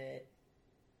Imagine It,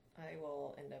 I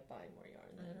will end up buying more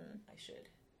yarn than I should.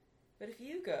 But if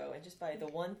you go and just buy the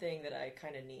one thing that I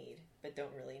kind of need, but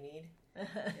don't really need,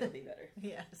 it'll be better.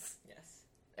 Yes. Yes.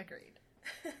 Agreed.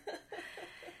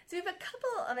 So we have a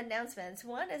couple of announcements.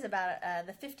 One is about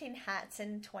the 15 hats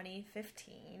in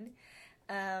 2015.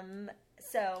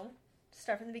 So, to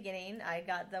start from the beginning, I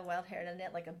got the Wild Hare to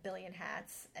knit like 1 billion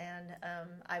hats, and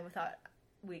I thought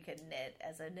we could knit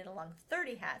as a knit-along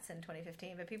 30 hats in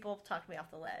 2015, but people talked me off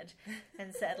the ledge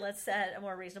and said, let's set a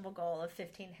more reasonable goal of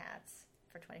 15 hats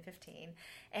for 2015.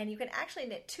 And you can actually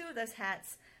knit 2 of those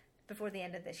hats before the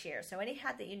end of this year. So any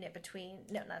hat that you knit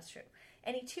that's true.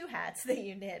 Any 2 hats that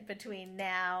you knit between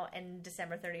now and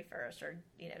December 31st, or,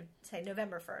 say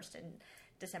November 1st and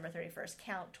December 31st,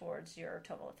 count towards your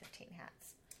total of 15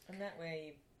 hats. And that way,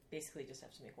 you basically just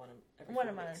have to make one every 4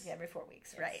 weeks. Every 4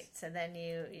 weeks, yes. Right. So then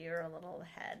you're a little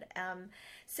ahead.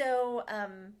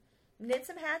 Knit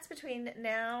some hats between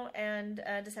now and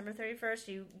December 31st.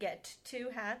 You get 2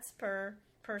 hats per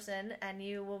person, and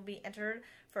you will be entered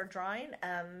for a drawing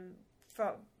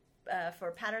for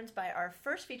patterns by our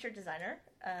first featured designer,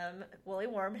 Woolly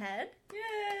Wormhead.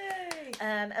 Yay!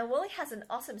 And Woolly has an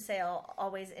awesome sale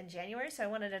always in January, so I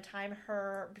wanted to time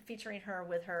featuring her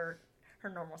with her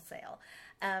normal sale.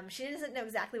 She doesn't know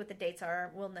exactly what the dates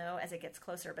are. We'll know as it gets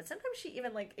closer, but sometimes she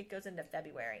even it goes into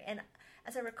February. And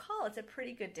as I recall, it's a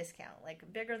pretty good discount,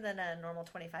 bigger than a normal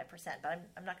 25%, but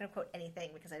I'm not going to quote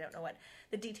anything because I don't know what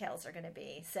the details are going to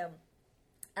be. So,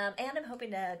 and I'm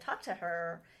hoping to talk to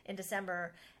her in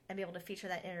December and be able to feature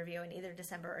that interview in either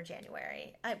December or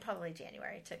January. Probably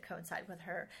January to coincide with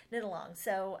her knit along.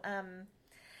 So,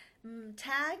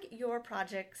 tag your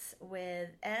projects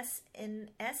with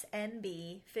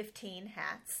SNB 15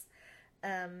 hats.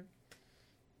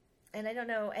 And I don't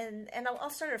know, and I'll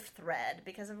start a thread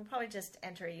because I will probably just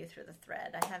enter you through the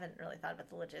thread. I haven't really thought about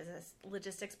the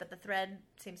logistics, but the thread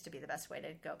seems to be the best way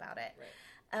to go about it. Right.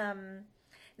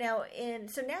 Now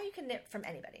you can knit from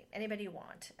anybody you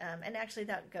want, and actually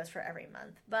that goes for every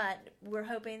month. But we're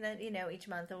hoping that each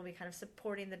month it will be kind of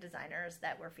supporting the designers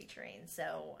that we're featuring.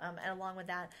 So and along with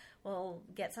that, we'll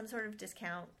get some sort of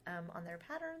discount on their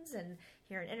patterns and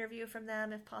hear an interview from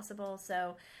them if possible.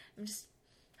 So I'm just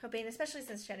hoping, especially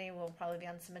since Jenny will probably be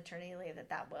on some maternity leave,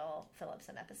 that will fill up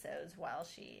some episodes while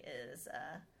she is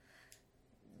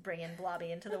bringing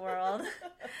Blobby into the world.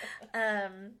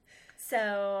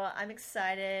 So I'm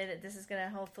excited. This is going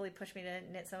to hopefully push me to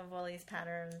knit some of Woolly's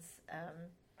patterns.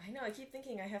 I know. I keep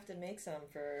thinking I have to make some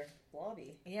for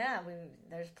Blobby. Yeah,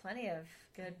 there's plenty of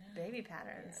good baby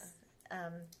patterns. Yeah.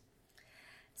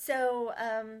 So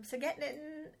get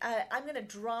knitting. I'm going to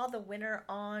draw the winner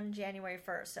on January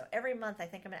 1st. So every month I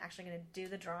think I'm actually going to do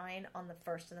the drawing on the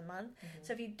 1st of the month. Mm-hmm.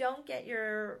 So if you don't get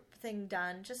your thing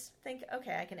done, just think,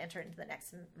 okay, I can enter it into the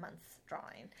next month's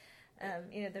drawing.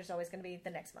 There's always going to be the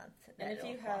next month. And if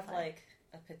you have a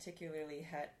particularly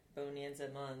hat bonanza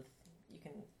month, you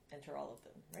can enter all of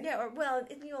them, right? Yeah,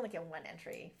 you only get one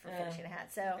entry for finishing a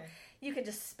hat. So you can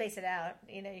just space it out.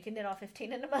 You can knit all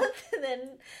 15 in a month and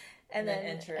then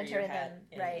enter your hat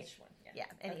in each one. Yeah,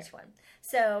 each one.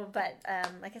 So, but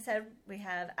like I said, I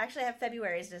have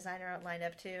February's designer lined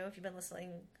up too. If you've been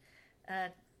listening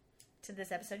to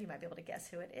this episode, you might be able to guess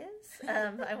who it is.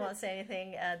 I won't say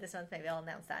anything this month. Maybe I'll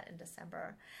announce that in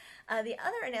December. The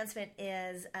other announcement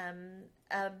is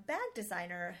a bag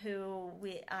designer who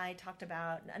I talked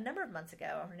about a number of months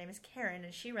ago. Her name is Karen,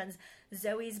 and she runs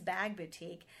Zoe's Bag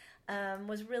Boutique.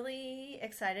 Was really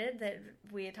excited that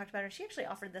we had talked about her. She actually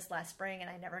offered this last spring,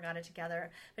 and I never got it together.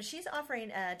 But she's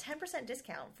offering a 10%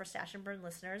 discount for Stash and Burn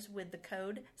listeners with the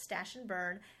code Stash and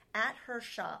Burn at her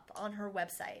shop on her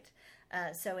website.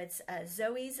 So it's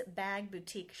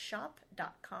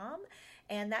zoesbagboutikeshop.com,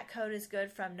 and that code is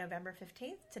good from November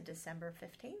 15th to December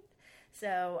 15th.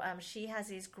 So she has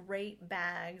these great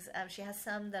bags. She has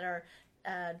some that are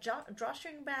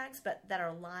drawstring bags, but that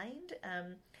are lined.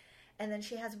 And then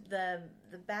she has the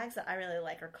bags that I really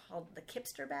like are called the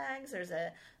Kipster bags. There's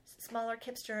a smaller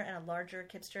Kipster and a larger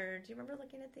Kipster. Do you remember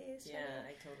looking at these? Yeah,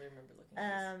 I totally remember looking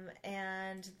at these.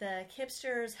 And the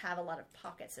Kipsters have a lot of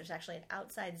pockets. There's actually an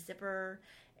outside zipper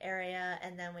area,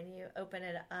 and then when you open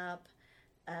it up,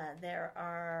 there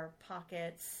are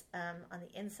pockets on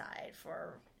the inside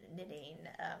for knitting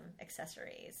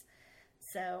accessories.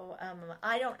 So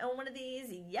I don't own one of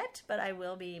these yet, but I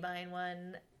will be buying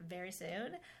one very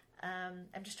soon.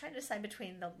 I'm just trying to decide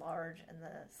between the large and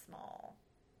the small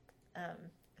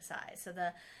size. So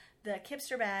the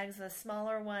Kipster bags, the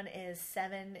smaller one is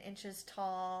 7 inches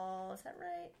tall. Is that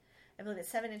right? I believe it's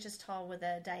 7 inches tall with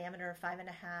a diameter of 5.5.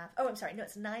 Oh, I'm sorry. No,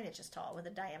 it's 9 inches tall with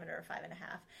a diameter of 5.5.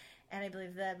 And I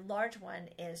believe the large one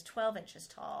is 12 inches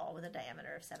tall with a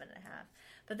diameter of 7.5.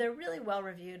 But they're really well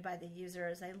reviewed by the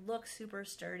users. They look super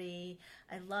sturdy.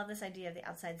 I love this idea of the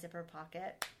outside zipper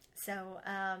pocket. So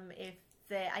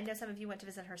I know some of you went to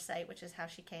visit her site, which is how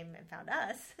she came and found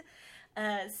us.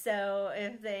 So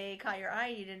if they caught your eye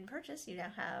and you didn't purchase, you now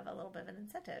have a little bit of an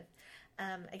incentive.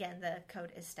 Again, the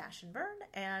code is Stash and Burn,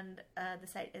 and the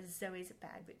site is Zoe's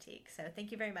Bag Boutique. So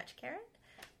thank you very much, Karen.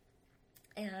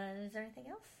 And is there anything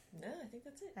else? No, I think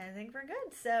that's it. I think we're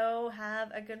good. So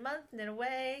have a good month, knit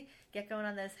away, get going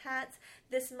on those hats.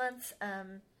 This month's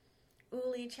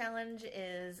Uli challenge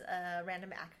is a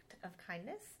random act of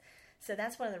kindness. So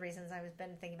that's one of the reasons I've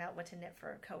been thinking about what to knit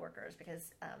for coworkers,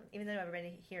 because even though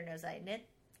everybody here knows I knit,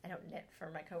 I don't knit for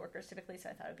my coworkers typically, so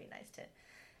I thought it would be nice to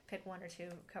pick 1 or 2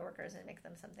 coworkers and make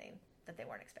them something that they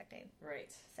weren't expecting.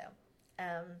 Right. So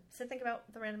think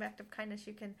about the random act of kindness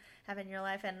you can have in your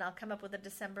life, and I'll come up with a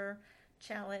December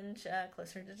challenge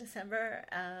closer to December.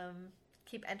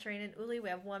 Keep entering in Uli. We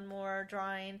have one more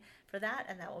drawing for that,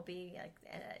 and that will be at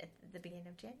the beginning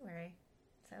of January.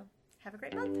 So have a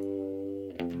great month.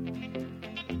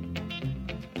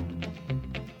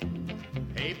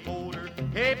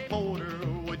 Hey porter,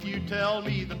 would you tell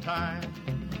me the time?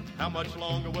 How much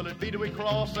longer will it be till we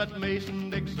cross that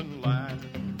Mason-Dixon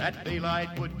line? At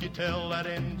daylight, would you tell that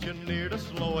engineer to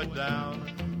slow it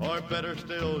down? Or better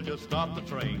still, just stop the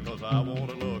train, 'cause I want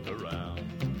to look around.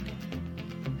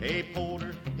 Hey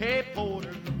porter,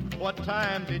 what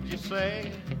time did you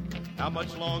say? How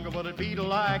much longer will it be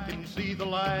till I can see the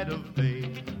light of day?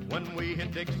 When we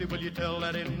hit Dixie, will you tell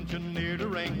that engineer to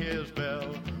ring his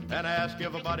bell? And ask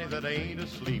everybody that ain't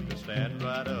asleep to stand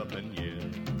right up and yell.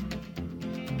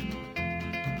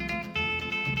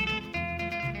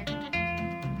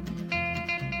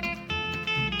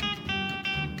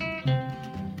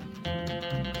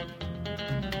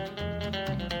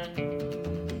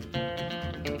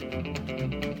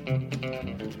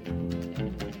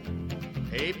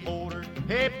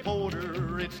 Hey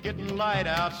porter, it's getting light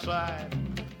outside.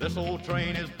 This old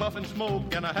train is puffing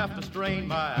smoke and I have to strain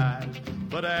my eyes.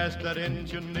 But ask that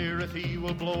engineer if he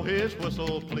will blow his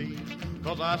whistle, please.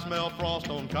 'Cause I smell frost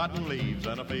on cotton leaves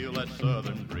and I feel that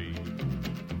southern breeze.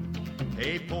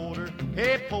 Hey porter,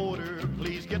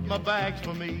 please get my bags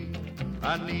for me.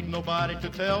 I need nobody to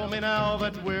tell me now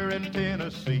that we're in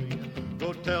Tennessee.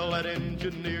 Go tell that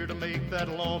engineer to make that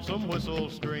lonesome whistle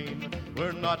scream.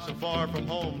 We're not so far from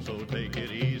home, so take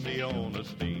it easy on the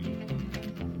steam.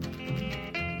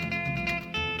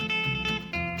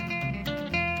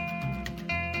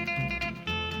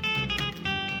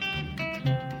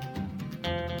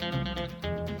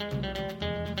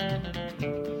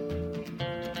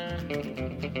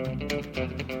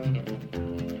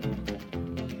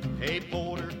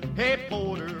 Hey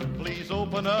porter, please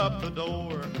open up the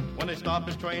door. When they stop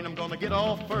this train, I'm gonna get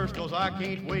off first, 'cause I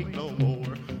can't wait no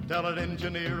more. Tell that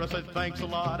engineer I said thanks a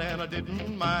lot and I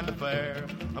didn't mind the fare.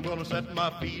 I'm gonna set my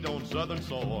feet on southern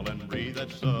soil and breathe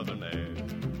that southern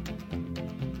air.